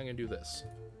 I think I'm gonna do this.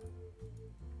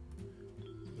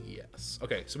 Yes.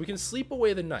 Okay, so we can sleep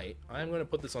away the night. I'm going to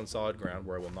put this on solid ground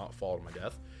where I will not fall to my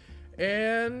death.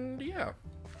 And, yeah.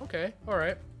 Okay,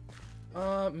 alright.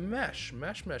 Mesh.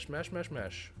 Mesh?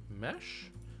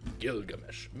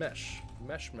 Gilgamesh. Mesh.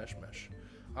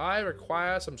 I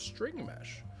require some string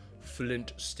mesh.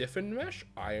 Flint stiffen mesh.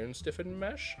 Iron stiffen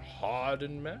mesh.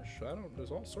 Hardened mesh. There's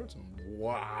all sorts of...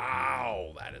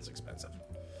 Wow, that is expensive.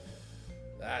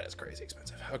 That is crazy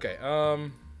expensive. Okay,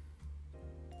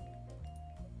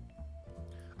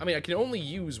 I mean, I can only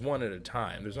use one at a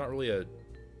time. There's not really a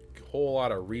whole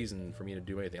lot of reason for me to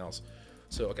do anything else.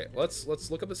 So, okay, let's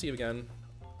look up the sieve again.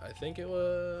 I think it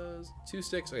was 2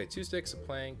 sticks. Okay, 2 sticks, a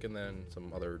plank, and then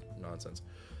some other nonsense.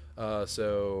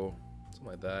 So,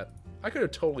 something like that. I could have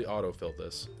totally auto-filled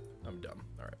this. I'm dumb.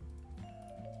 All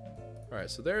right,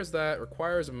 so there's that.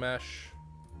 Requires a mesh.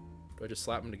 Do I just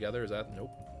slap them together? Is that... Nope.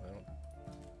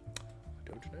 I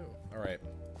don't know. All right.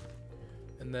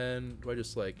 And then, do I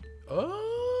just, like...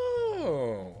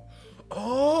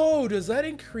 Oh, does that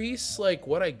increase, like,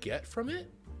 what I get from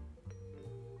it?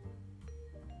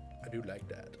 I do like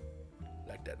that.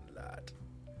 Like that a lot.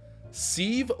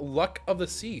 Sieve luck of the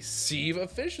sea. Sieve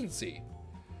efficiency.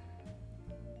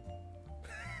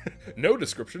 No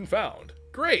description found.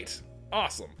 Great.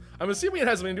 Awesome. I'm assuming it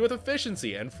has something to do with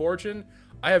efficiency and fortune.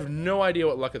 I have no idea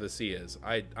what luck of the sea is.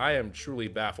 I am truly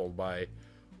baffled by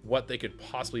what they could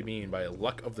possibly mean by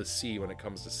luck of the sea when it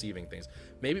comes to sieving things.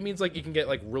 Maybe it means like you can get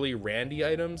like really randy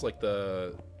items, like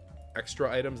the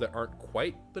extra items that aren't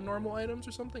quite the normal items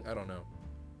or something. I don't know.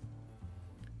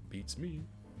 Beats me.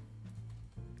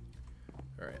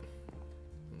 All right.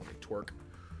 Let me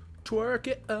twerk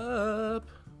it up.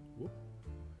 Whoop.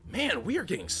 Man, we are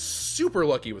getting super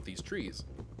lucky with these trees.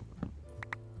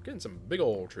 Getting some big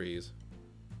old trees.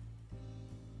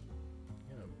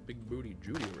 Yeah, big booty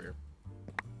Judy over here.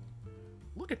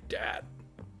 Look at that.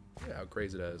 Look at how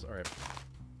crazy that is. All right.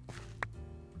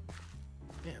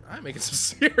 Man, I'm making some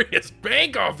serious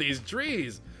bank off these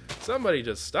trees. Somebody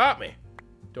just stop me.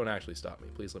 Don't actually stop me.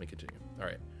 Please let me continue. All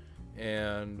right.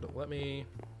 And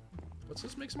let's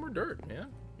just make some more dirt, yeah?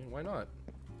 I mean, why not?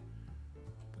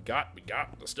 We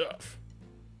got the stuff.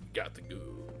 We got the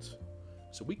goods.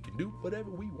 So we can do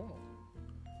whatever we want.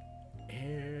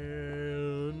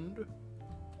 And...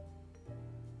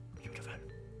 beautiful.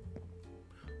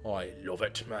 Oh, I love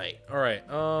it, mate. All right,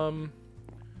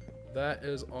 that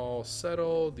is all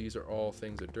settled. These are all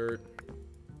things of dirt.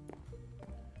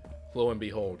 Lo and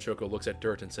behold, Choco looks at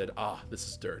dirt and said, ah, this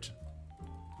is dirt.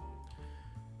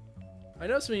 I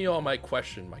know some of you all might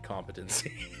question my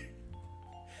competency.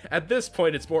 At this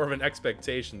point, it's more of an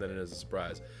expectation than it is a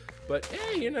surprise. But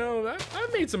hey, you know,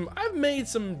 I've made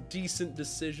some decent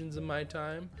decisions in my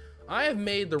time. I have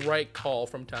made the right call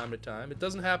from time to time. It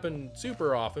doesn't happen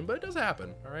super often, but it does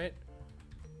happen, all right?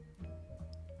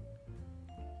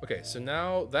 Okay, so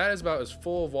now that is about as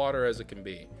full of water as it can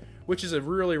be, which is a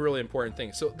really, really important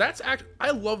thing. So that's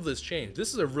I love this change.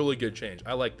 This is a really good change.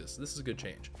 I like this. This is a good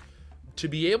change. To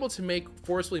be able to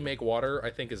forcefully make water, I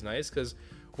think is nice, because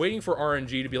waiting for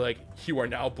RNG to be like, you are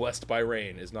now blessed by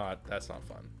rain is not, that's not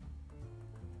fun.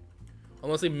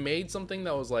 Unless they made something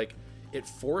that was like, it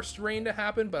forced rain to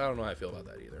happen, but I don't know how I feel about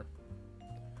that either.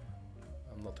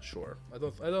 I'm not sure. I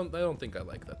don't think I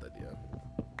like that idea.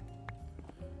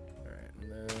 Alright,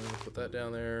 and then put that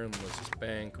down there, and let's just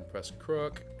bang, compress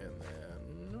crook, and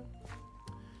then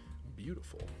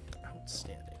beautiful.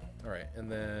 Outstanding. Alright,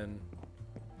 and then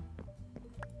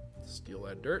steal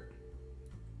that dirt.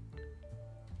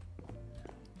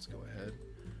 Let's go ahead.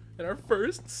 And our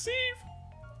first sieve!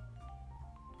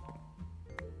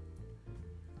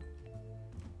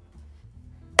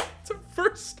 It's our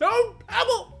first stone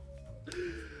pebble!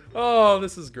 Oh,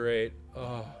 this is great.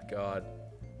 Oh, God.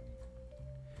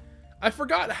 I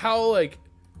forgot how, like,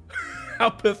 how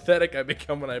pathetic I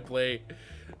become when I play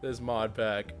this mod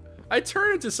pack. I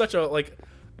turn into such a, like,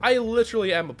 I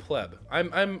literally am a pleb.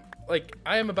 I'm like,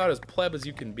 I am about as pleb as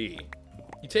you can be.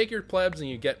 You take your plebs and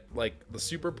you get, like, the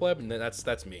super pleb, and then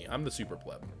that's me. I'm the super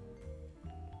pleb.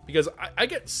 Because I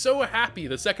get so happy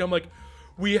the second I'm like,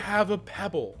 we have a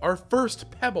pebble. Our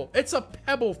first pebble. It's a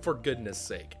pebble, for goodness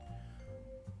sake.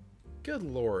 Good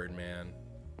Lord, man.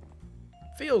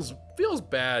 Feels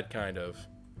bad, kind of.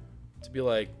 To be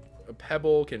like, a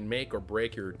pebble can make or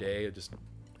break your day. It just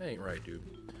ain't right, dude.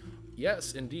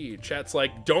 Yes, indeed. Chat's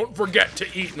like, don't forget to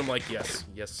eat. And I'm like, yes.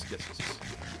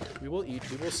 We will eat.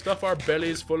 We will stuff our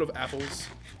bellies full of apples.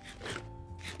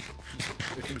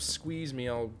 If you squeeze me,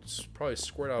 I'll probably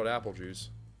squirt out apple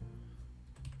juice.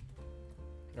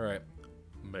 Alright.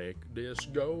 Make this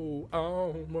go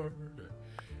onward.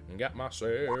 And got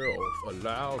myself a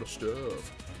lot of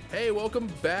stuff. Hey, welcome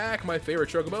back, my favorite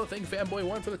Chocobo. Thank you,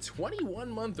 Fanboy1, for the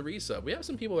 21-month resub. We have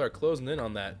some people that are closing in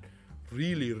on that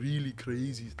really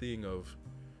crazy thing of...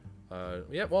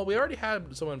 yeah, well, we already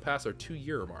had someone pass our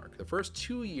 2-year mark. The first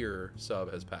 2-year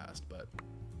sub has passed, but...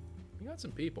 we got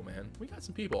some people, man. We got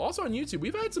some people. Also on YouTube,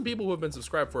 we've had some people who have been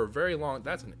subscribed for a very long...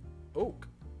 That's an oak.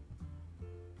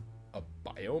 A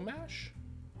biomash?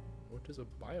 What is a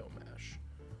biomash?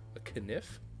 A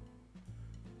kniff?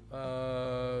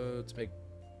 To make...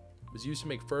 was used to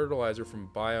make fertilizer from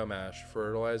biomash.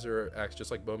 Fertilizer acts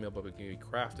just like bone meal, but it can be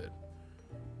crafted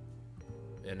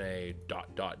in a ...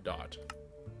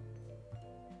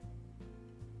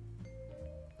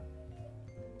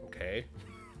 Okay.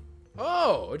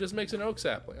 Oh, it just makes an oak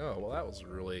sapling. Oh, well, that was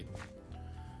really...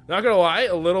 not gonna lie,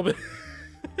 a little bit...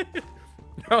 that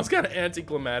was kind of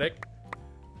anticlimactic.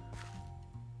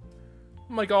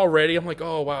 I'm like, already, I'm like,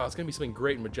 oh, wow, it's gonna be something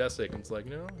great and majestic. And it's like,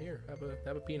 no, here,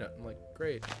 have a peanut. I'm like,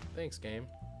 great. Thanks, game.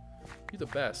 You're the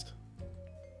best.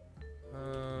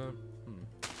 Alright.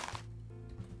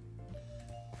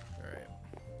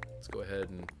 Let's go ahead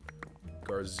and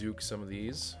Garzook some of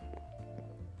these.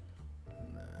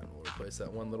 And then we'll replace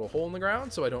that one little hole in the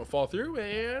ground so I don't fall through.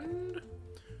 And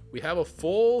we have a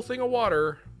full thing of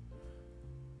water.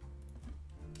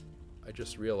 I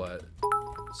just realized.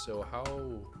 So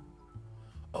how...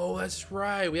 oh, that's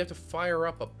right. We have to fire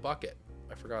up a bucket.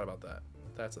 I forgot about that.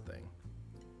 That's a thing.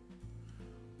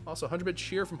 Also, 100-bit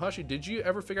cheer from Hushy. Did you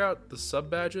ever figure out the sub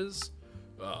badges?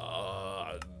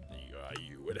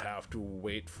 You would have to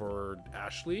wait for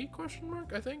Ashley, question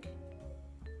mark, I think.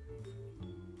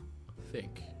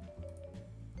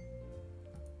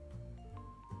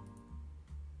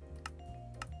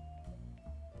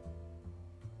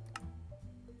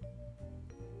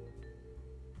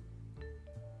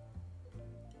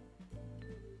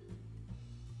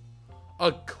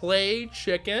 A clay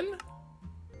chicken?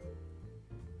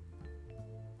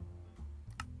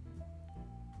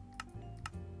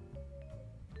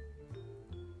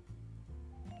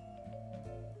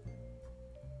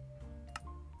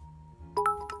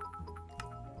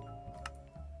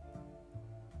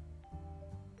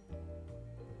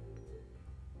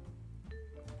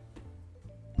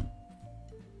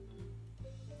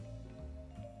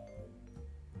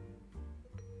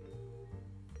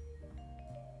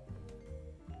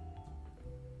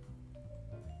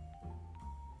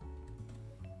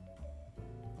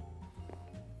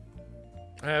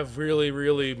 I have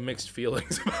really mixed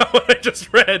feelings about what I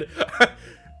just read.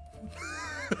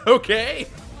 Okay.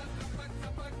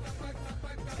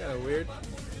 It's kind of weird.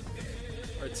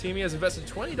 Our team has invested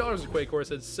 $20 in KwehCraft.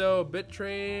 Said so.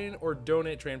 BitTrain or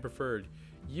Donate Train preferred.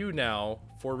 You now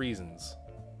for reasons.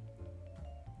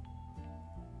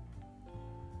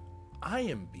 I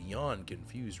am beyond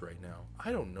confused right now.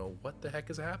 I don't know what the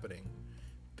heck is happening.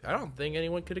 I don't think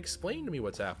anyone could explain to me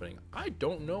what's happening. I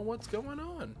don't know what's going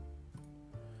on.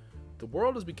 The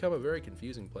world has become a very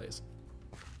confusing place.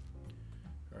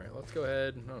 Alright, let's go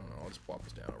ahead. No, I'll just plop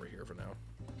this down over here for now.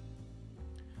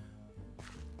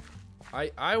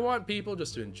 I want people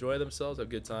just to enjoy themselves, have a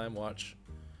good time, watch,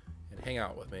 and hang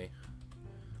out with me.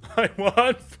 I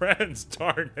want friends,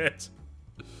 darn it.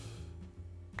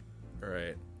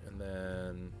 Alright, and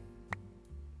then...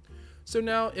 So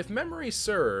now, if memory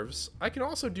serves, I can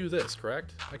also do this,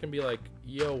 correct? I can be like,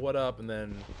 yo, what up, and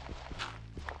then...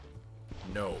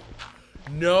 No.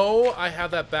 No, I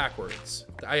have that backwards.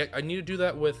 I need to do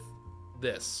that with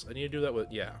this. I need to do that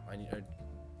with... Yeah, I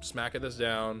smack this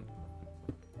down.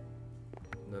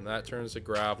 And then that turns to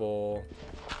gravel.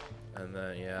 And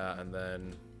then, yeah, and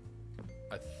then...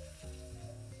 I think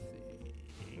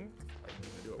I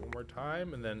need to do it one more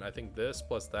time, and then I think this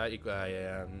plus that equal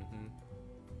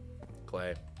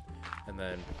clay, and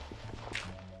then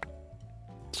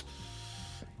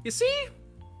you see,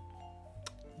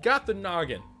 got the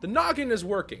noggin. The noggin is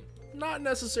working, not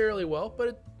necessarily well, but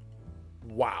it,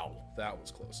 wow, that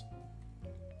was close.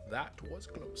 That was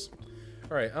close.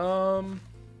 All right,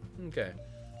 okay,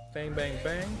 bang, bang,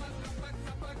 bang.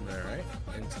 All right,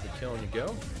 into the kiln you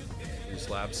go. These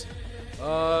slabs.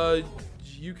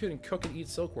 You can cook and eat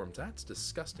silkworms. That's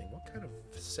disgusting. What kind of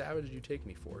savage did you take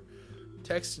me for?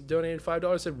 Text donated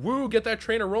 $5, said, woo, get that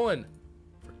trainer rolling.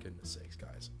 For goodness sakes,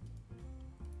 guys.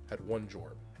 Had one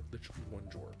jorb. Had literally one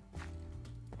jorb.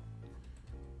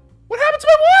 What happened to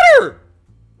my water?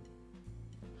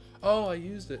 Oh, I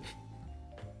used it.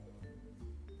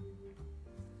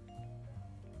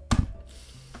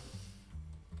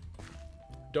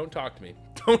 Don't talk to me.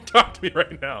 Don't talk to me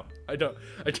right now. I don't.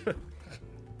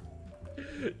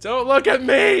 Don't look at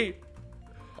me.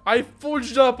 I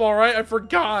forged up, all right. I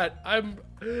forgot.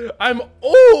 I'm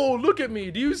old. Look at me.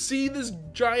 Do you see this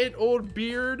giant old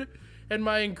beard and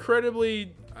my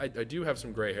incredibly? I do have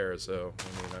some gray hair, so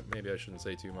I mean, maybe I shouldn't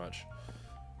say too much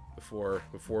before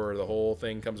the whole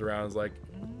thing comes around. It's like,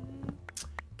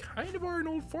 kind of are an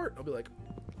old fart. I'll be like,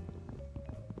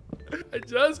 I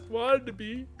just wanted to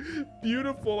be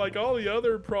beautiful like all the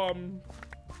other prom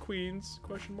queens,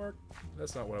 question mark.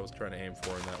 That's not what I was trying to aim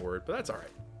for in that word, but that's all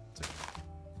right. It's okay.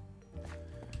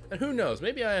 And who knows,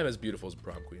 maybe I am as beautiful as a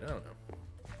prom queen, I don't know.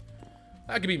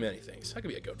 I could be many things. I could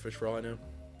be a goatfish for all I know.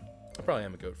 I probably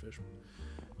am a goatfish.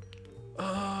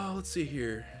 Let's see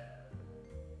here.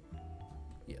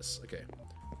 Yes, okay.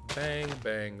 Bang,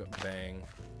 bang, bang.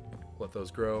 Let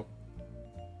those grow.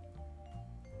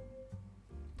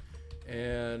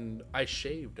 And I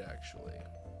shaved, actually.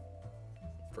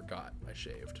 Forgot I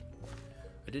shaved.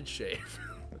 I did shave.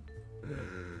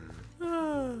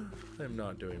 I'm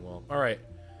not doing well. All right.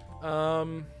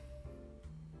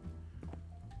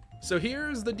 So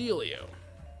here's the dealio.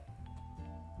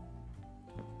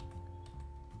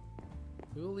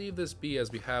 We'll leave this be as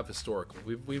we have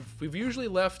historically. We've usually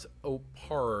left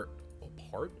apart.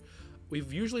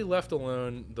 We've usually left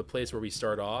alone the place where we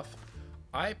start off.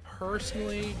 I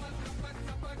personally.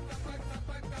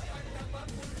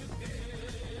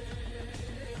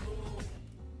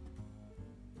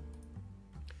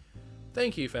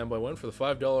 Thank you, Fanboy1, for the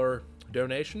 $5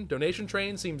 donation. Donation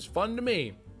train seems fun to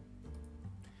me.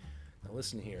 Now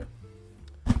listen here.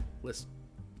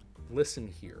 Listen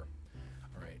here.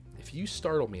 All right. If you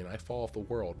startle me and I fall off the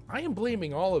world, I am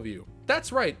blaming all of you.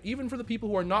 That's right. Even for the people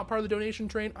who are not part of the donation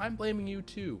train, I'm blaming you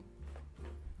too.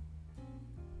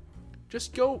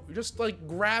 Just like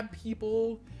grab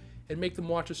people and make them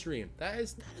watch a stream. That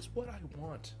is what I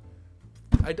want.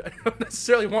 I don't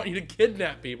necessarily want you to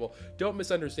kidnap people. Don't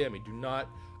misunderstand me. Do not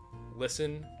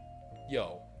listen.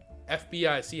 Yo,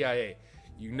 FBI, CIA.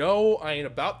 You know I ain't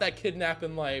about that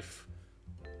kidnapping life.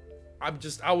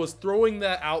 I was throwing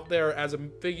that out there as a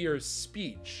figure of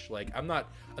speech. Like I'm not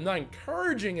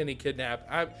encouraging any kidnap.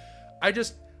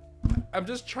 I'm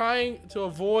just trying to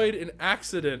avoid an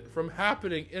accident from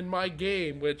happening in my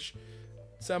game, which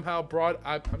somehow brought.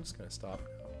 I'm just gonna stop.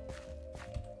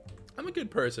 I'm a good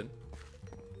person.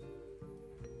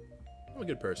 I'm a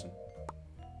good person.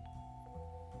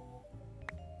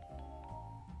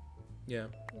 Yeah,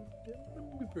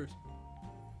 I'm a good person.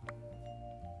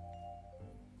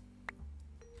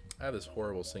 I have this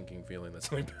horrible sinking feeling that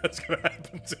something bad's gonna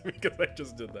happen to me because I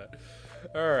just did that.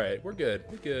 All right, we're good.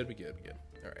 We're good.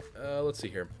 All right, let's see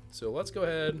here. So let's go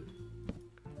ahead.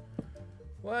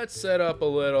 Let's set up a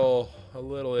little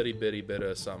itty bitty bit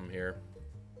of something here.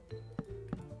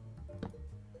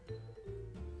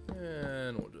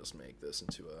 And we'll just make this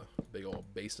into a big old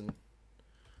basin.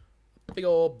 Big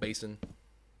old basin.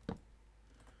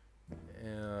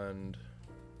 And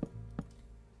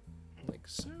like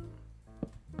so.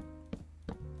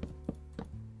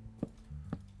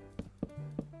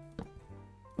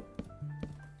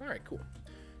 Alright, cool.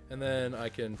 And then I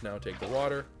can now take the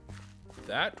water.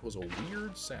 That was a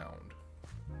weird sound.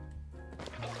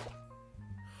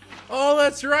 Oh,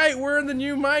 that's right. We're in the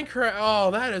new Minecraft.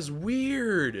 Oh, that is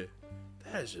weird.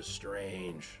 That is just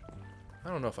strange. I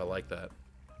don't know if I like that.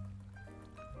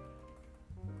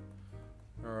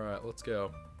 Alright, let's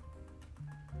go.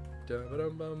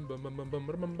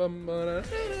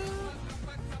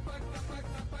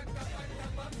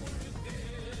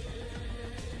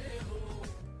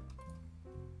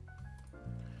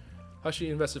 Hushy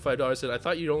invested $5, said, I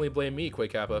thought you'd only blame me,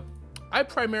 KwehCappa. I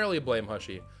primarily blame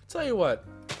Hushy. Tell you what,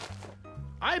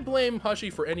 I blame Hushy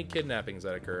for any kidnappings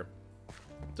that occur.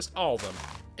 Just all of them.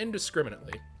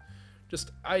 Indiscriminately.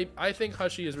 Just, I think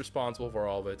Hushy is responsible for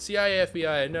all of it. CIA,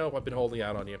 FBI, I know I've been holding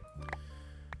out on you.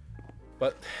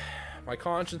 But my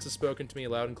conscience has spoken to me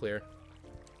loud and clear.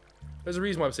 There's a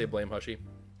reason why I say blame Hushy.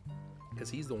 Because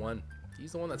he's the one.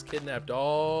 He's the one that's kidnapped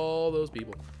all those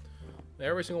people.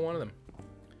 Every single one of them.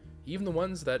 Even the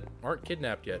ones that aren't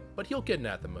kidnapped yet. But he'll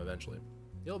kidnap them eventually.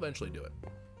 He'll eventually do it.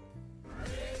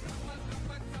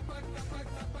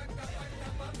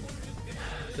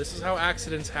 This is how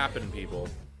accidents happen, people.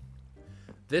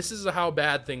 This is how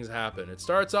bad things happen. It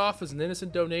starts off as an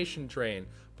innocent donation train,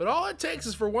 but all it takes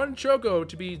is for one Choco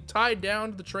to be tied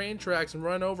down to the train tracks and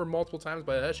run over multiple times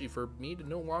by a Hushy for me to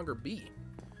no longer be.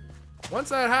 Once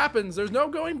that happens, there's no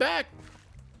going back.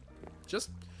 I'm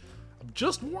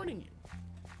just warning you.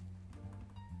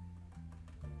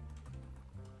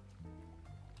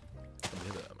 Give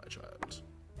me that, my child.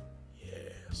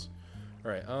 Yes.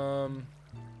 All right.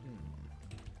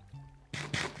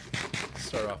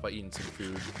 Start off by eating some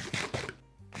food.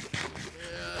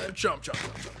 Yeah, jump.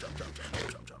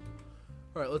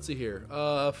 All right, let's see here.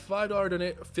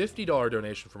 $50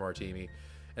 donation from Artemi,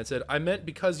 and said, I meant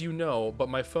because you know, but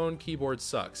my phone keyboard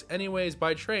sucks. Anyways,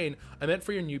 by train, I meant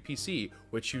for your new PC,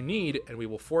 which you need, and we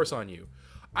will force on you.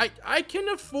 I can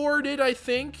afford it, I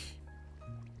think.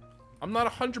 I'm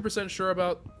not 100% sure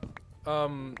about.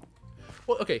 Well,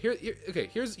 okay.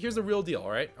 Here's the real deal.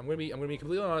 All right, I'm gonna be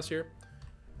completely honest here.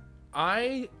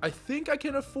 I think I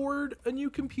can afford a new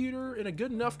computer and a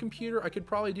good enough computer. I could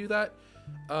probably do that.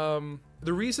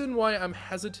 The reason why I'm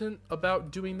hesitant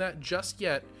about doing that just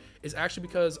yet is actually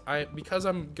because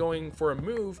I'm going for a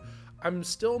move. I'm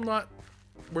still not.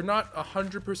 We're not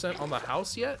 100% on the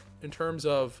house yet in terms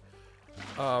of.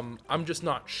 I'm just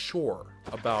not sure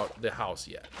about the house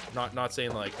yet. Not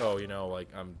saying like, oh, you know, like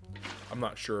I'm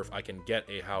not sure if I can get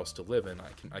a house to live in.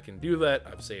 I can do that.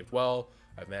 I've saved well.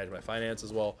 I've managed my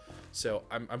finances well, so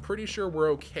I'm pretty sure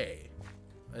we're okay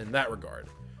in that regard.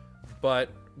 But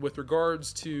with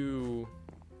regards to,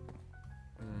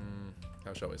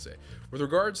 how shall we say? With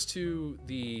regards to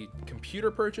the computer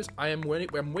purchase, I'm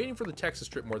waiting for the Texas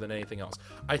trip more than anything else.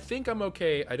 I think I'm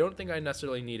okay. I don't think I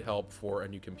necessarily need help for a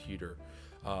new computer,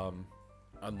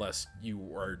 unless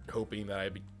you are hoping that I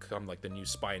become like the new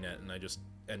Spynet and I just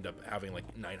end up having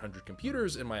like 900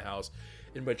 computers in my house,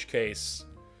 in which case.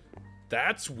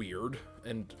 That's weird,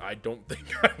 and I don't think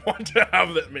I want to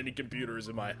have that many computers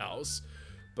in my house.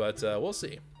 But we'll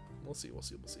see. We'll see.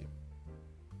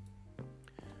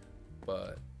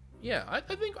 But yeah, I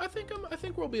think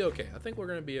we'll be okay. I think we're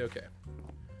gonna be okay.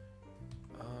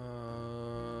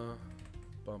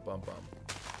 Bum.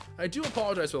 I do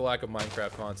apologize for the lack of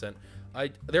Minecraft content.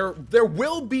 There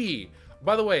will be.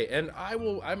 By the way, and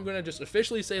I'm gonna just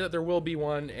officially say that there will be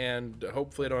one, and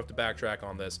hopefully I don't have to backtrack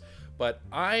on this. But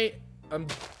I'm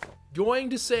going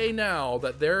to say now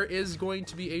that there is going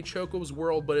to be a Choco's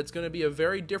World, but it's going to be a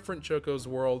very different Choco's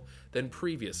World than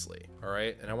previously, all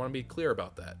right? And I want to be clear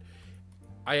about that.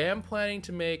 I am planning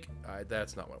to make...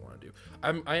 that's not what I want to do.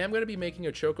 I am going to be making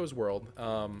a Choco's World.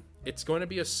 It's going to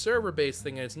be a server-based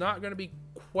thing, and it's not going to be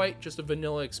quite just a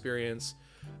vanilla experience.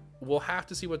 We'll have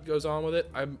to see what goes on with it.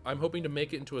 I'm hoping to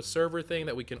make it into a server thing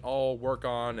that we can all work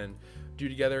on and do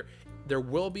together. There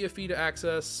will be a fee to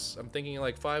access. I'm thinking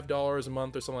like $5 a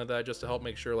month or something like that, just to help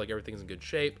make sure like everything's in good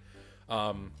shape,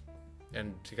 and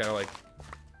to kind of like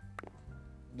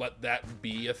let that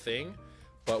be a thing.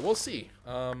 But we'll see.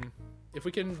 If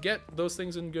we can get those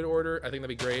things in good order, I think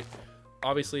that'd be great.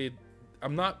 Obviously,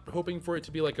 I'm not hoping for it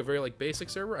to be like a very like basic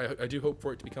server. I do hope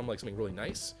for it to become like something really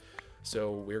nice.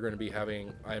 So we're going to be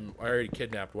having, I already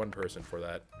kidnapped one person for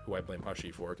that, who I blame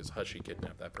Hushy for, because Hushy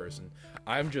kidnapped that person.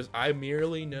 I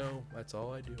merely know, that's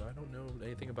all I do. I don't know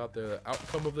anything about the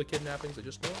outcome of the kidnappings. I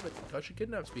just know that Hushy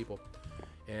kidnaps people.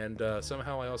 And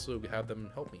somehow I also have them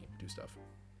help me do stuff.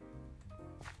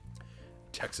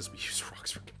 Texas, we use rocks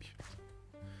for computers.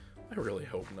 I really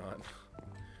hope not.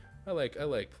 I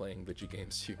like playing video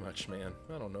games too much, man.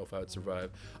 I don't know if I would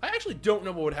survive. I actually don't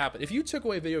know what would happen. If you took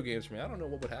away video games from me, I don't know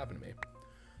what would happen to me.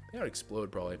 I think I'd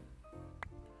explode, probably.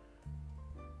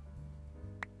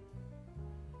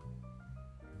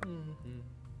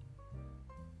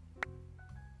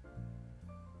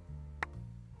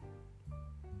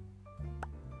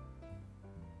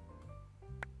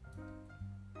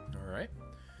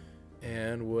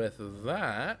 And with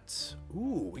that,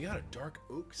 ooh, we got a dark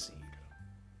oak seed.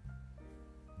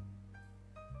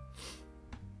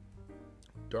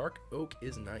 Dark oak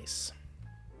is nice.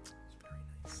 It's very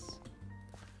nice.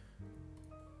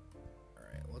 All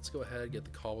right, let's go ahead and get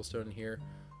the cobblestone in here.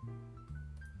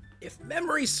 If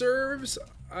memory serves,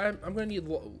 I'm gonna need.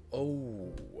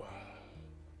 Oh.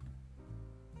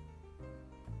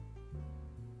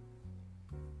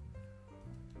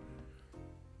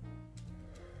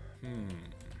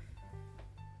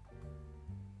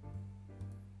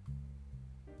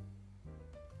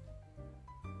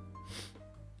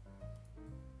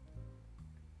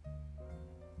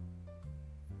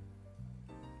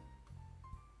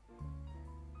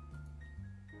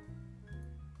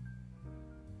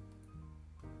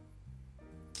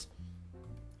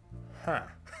 Huh.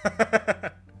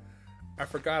 I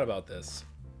forgot about this.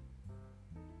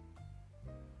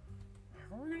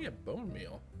 How are we gonna get bone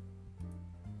meal?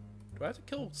 Do I have to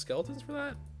kill skeletons for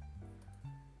that?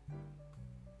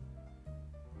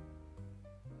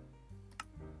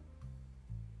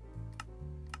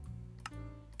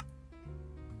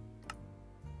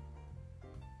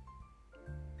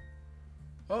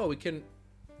 Oh, we can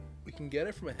get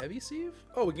it from a heavy sieve?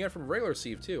 Oh, we can get it from a regular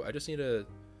sieve too. I just need to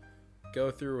go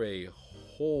through a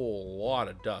whole lot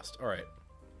of dust. All right,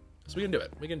 so we can do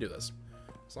it. We can do this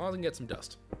as long as we can get some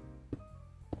dust.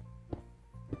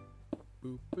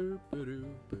 Boop, boop, boop, boop,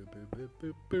 boop, boop,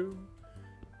 boop, boop.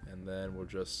 And then we'll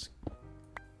just.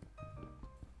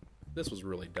 This was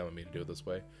really dumb of me to do it this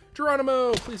way.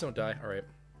 Geronimo, please don't die. All right.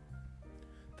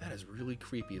 That is really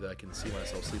creepy that I can see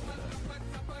myself sleeping with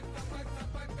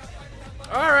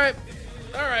that. All right,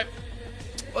 all right.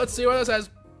 Let's see what this says.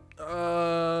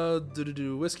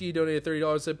 Whiskey donated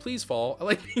 $30. Said, please fall. I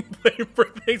like being blamed for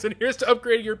things, and here's to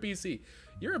upgrading your PC.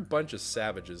 You're a bunch of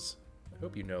savages. I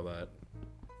hope you know that.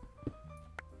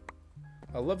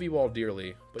 I love you all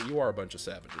dearly, but you are a bunch of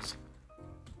savages.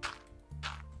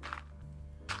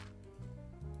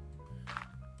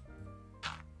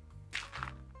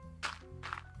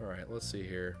 All right, let's see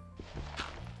here.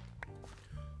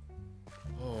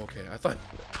 Oh, okay. I thought.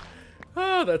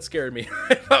 Oh, that scared me.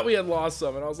 I thought we had lost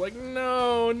some, and I was like,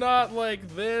 no, not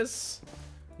like this.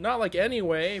 Not like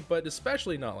anyway, but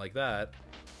especially not like that.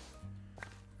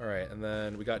 All right, and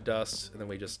then we got dust, and then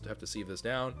we just have to sieve this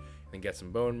down and get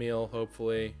some bone meal,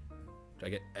 hopefully. Did I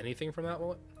get anything from that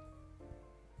wallet?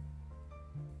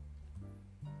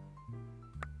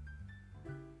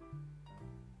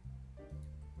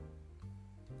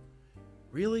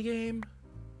 Really, game?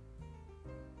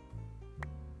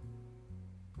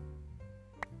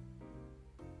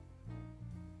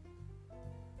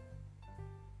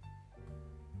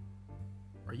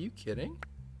 Are you kidding?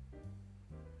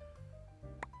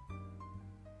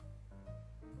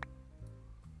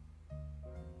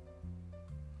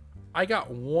 I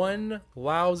got one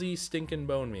lousy stinking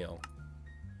bone meal.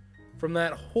 From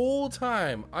that whole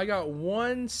time, I got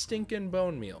one stinking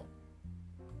bone meal.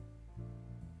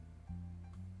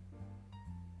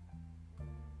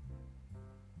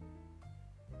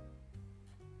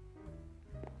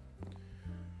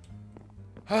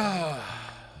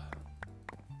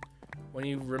 When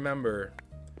you remember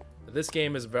that this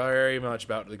game is very much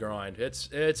about the grind.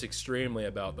 It's extremely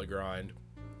about the grind.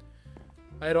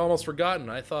 I had almost forgotten.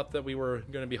 I thought that we were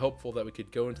going to be hopeful that we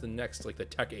could go into the next, like, the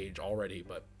tech age already,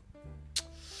 but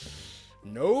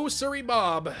no siree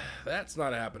Bob. That's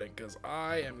not happening, because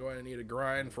I am going to need to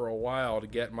grind for a while to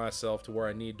get myself to where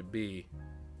I need to be.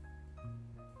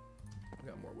 I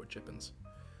got more wood chippings.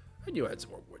 I knew I had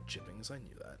some more wood chippings. I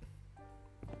knew that.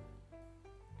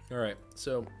 Alright,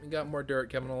 so we got more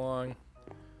dirt coming along.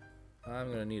 I'm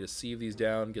going to need to sieve these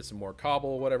down, get some more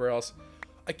cobble, whatever else.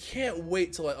 I can't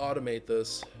wait till I automate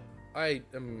this.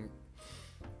 I'm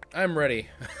ready.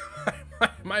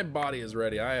 My body is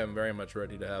ready. I am very much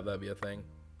ready to have that be a thing.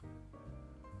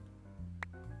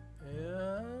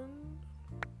 And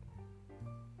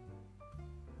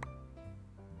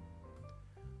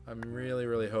I'm really,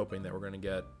 really hoping that we're going to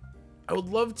get... I would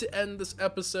love to end this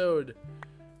episode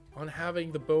on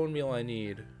having the bone meal I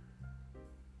need.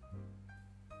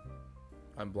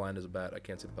 I'm blind as a bat. I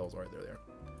can't see the pebbles. Alright, there they are.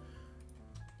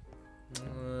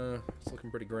 It's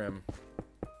looking pretty grim.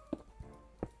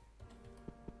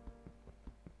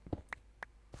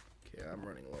 Okay, I'm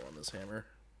running low on this hammer.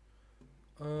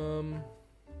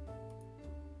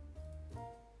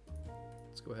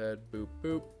 Let's go ahead. Boop,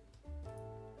 boop.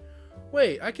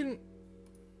 Wait, I can...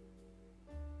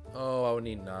 Oh, I would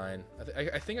need 9.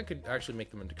 I think I could actually make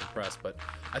them into compressed, but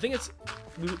I think it's...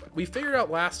 We figured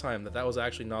out last time that that was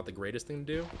actually not the greatest thing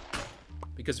to do.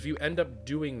 Because if you end up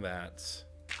doing that,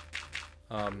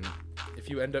 if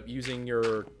you end up using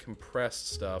your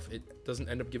compressed stuff, it doesn't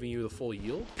end up giving you the full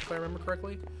yield, if I remember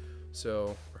correctly.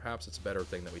 So perhaps it's a better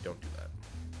thing that we don't do that.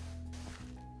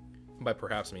 And by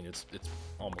perhaps, I mean it's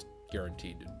almost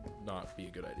guaranteed to not be a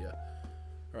good idea.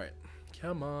 All right,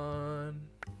 come on.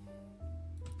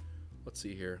 Let's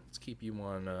see here. Let's keep you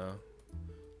on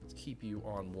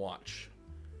watch.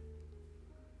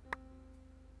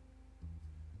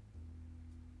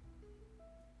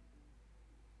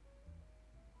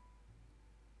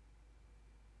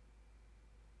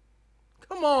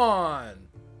 Come on.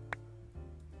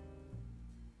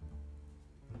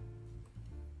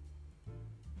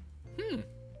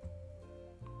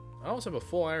 I almost have a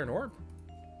full iron ore.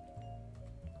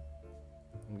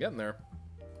 I'm getting there.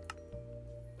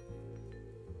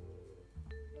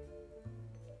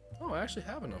 Oh, I actually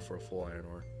have enough for a full iron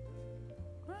ore.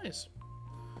 Nice.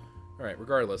 Alright,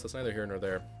 regardless, that's neither here nor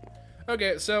there.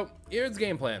 Okay, so here's the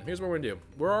game plan. Here's what we're going to do.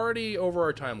 We're already over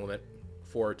our time limit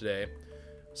for today.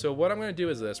 So what I'm going to do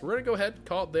is this. We're going to go ahead,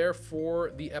 call it there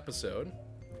for the episode.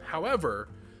 However,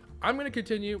 I'm going to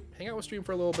continue, hang out with stream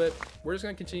for a little bit. We're just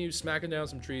going to continue smacking down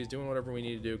some trees, doing whatever we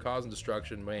need to do, causing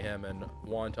destruction, mayhem, and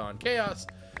wanton chaos.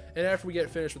 And after we get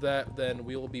finished with that, then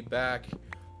we will be back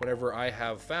whenever I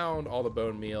have found all the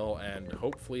bone meal, and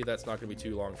hopefully that's not going to be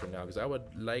too long from now, because I would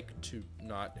like to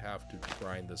not have to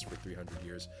grind this for 300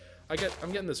 years.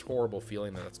 I'm getting this horrible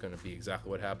feeling that that's going to be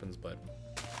exactly what happens, but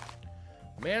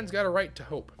man's got a right to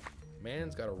hope.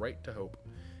 Man's got a right to hope.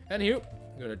 Anywho,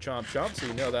 I'm going to chomp so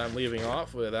you know that I'm leaving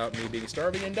off without me being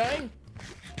starving and dying.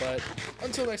 But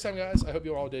until next time, guys, I hope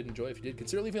you all did enjoy. If you did,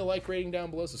 consider leaving a like rating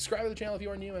down below. Subscribe to the channel if you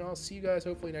are new, and I'll see you guys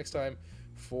hopefully next time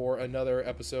for another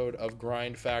episode of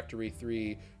Grind Factory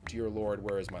 3, Dear Lord,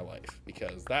 Where Is My Life?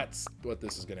 Because that's what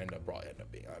this is going to probably end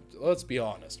up being. Let's be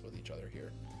honest with each other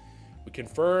here. We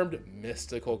confirmed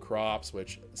mystical crops,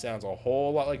 which sounds a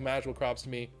whole lot like magical crops to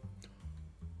me.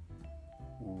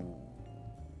 Ooh.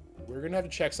 We're going to have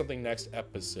to check something next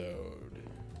episode.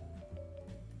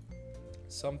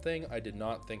 Something I did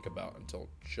not think about until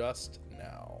just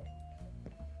now,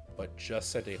 but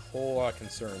just sent a whole lot of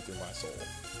concern through my soul.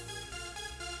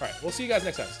 All right, we'll see you guys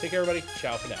next time. So take care, everybody.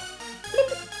 Ciao for now.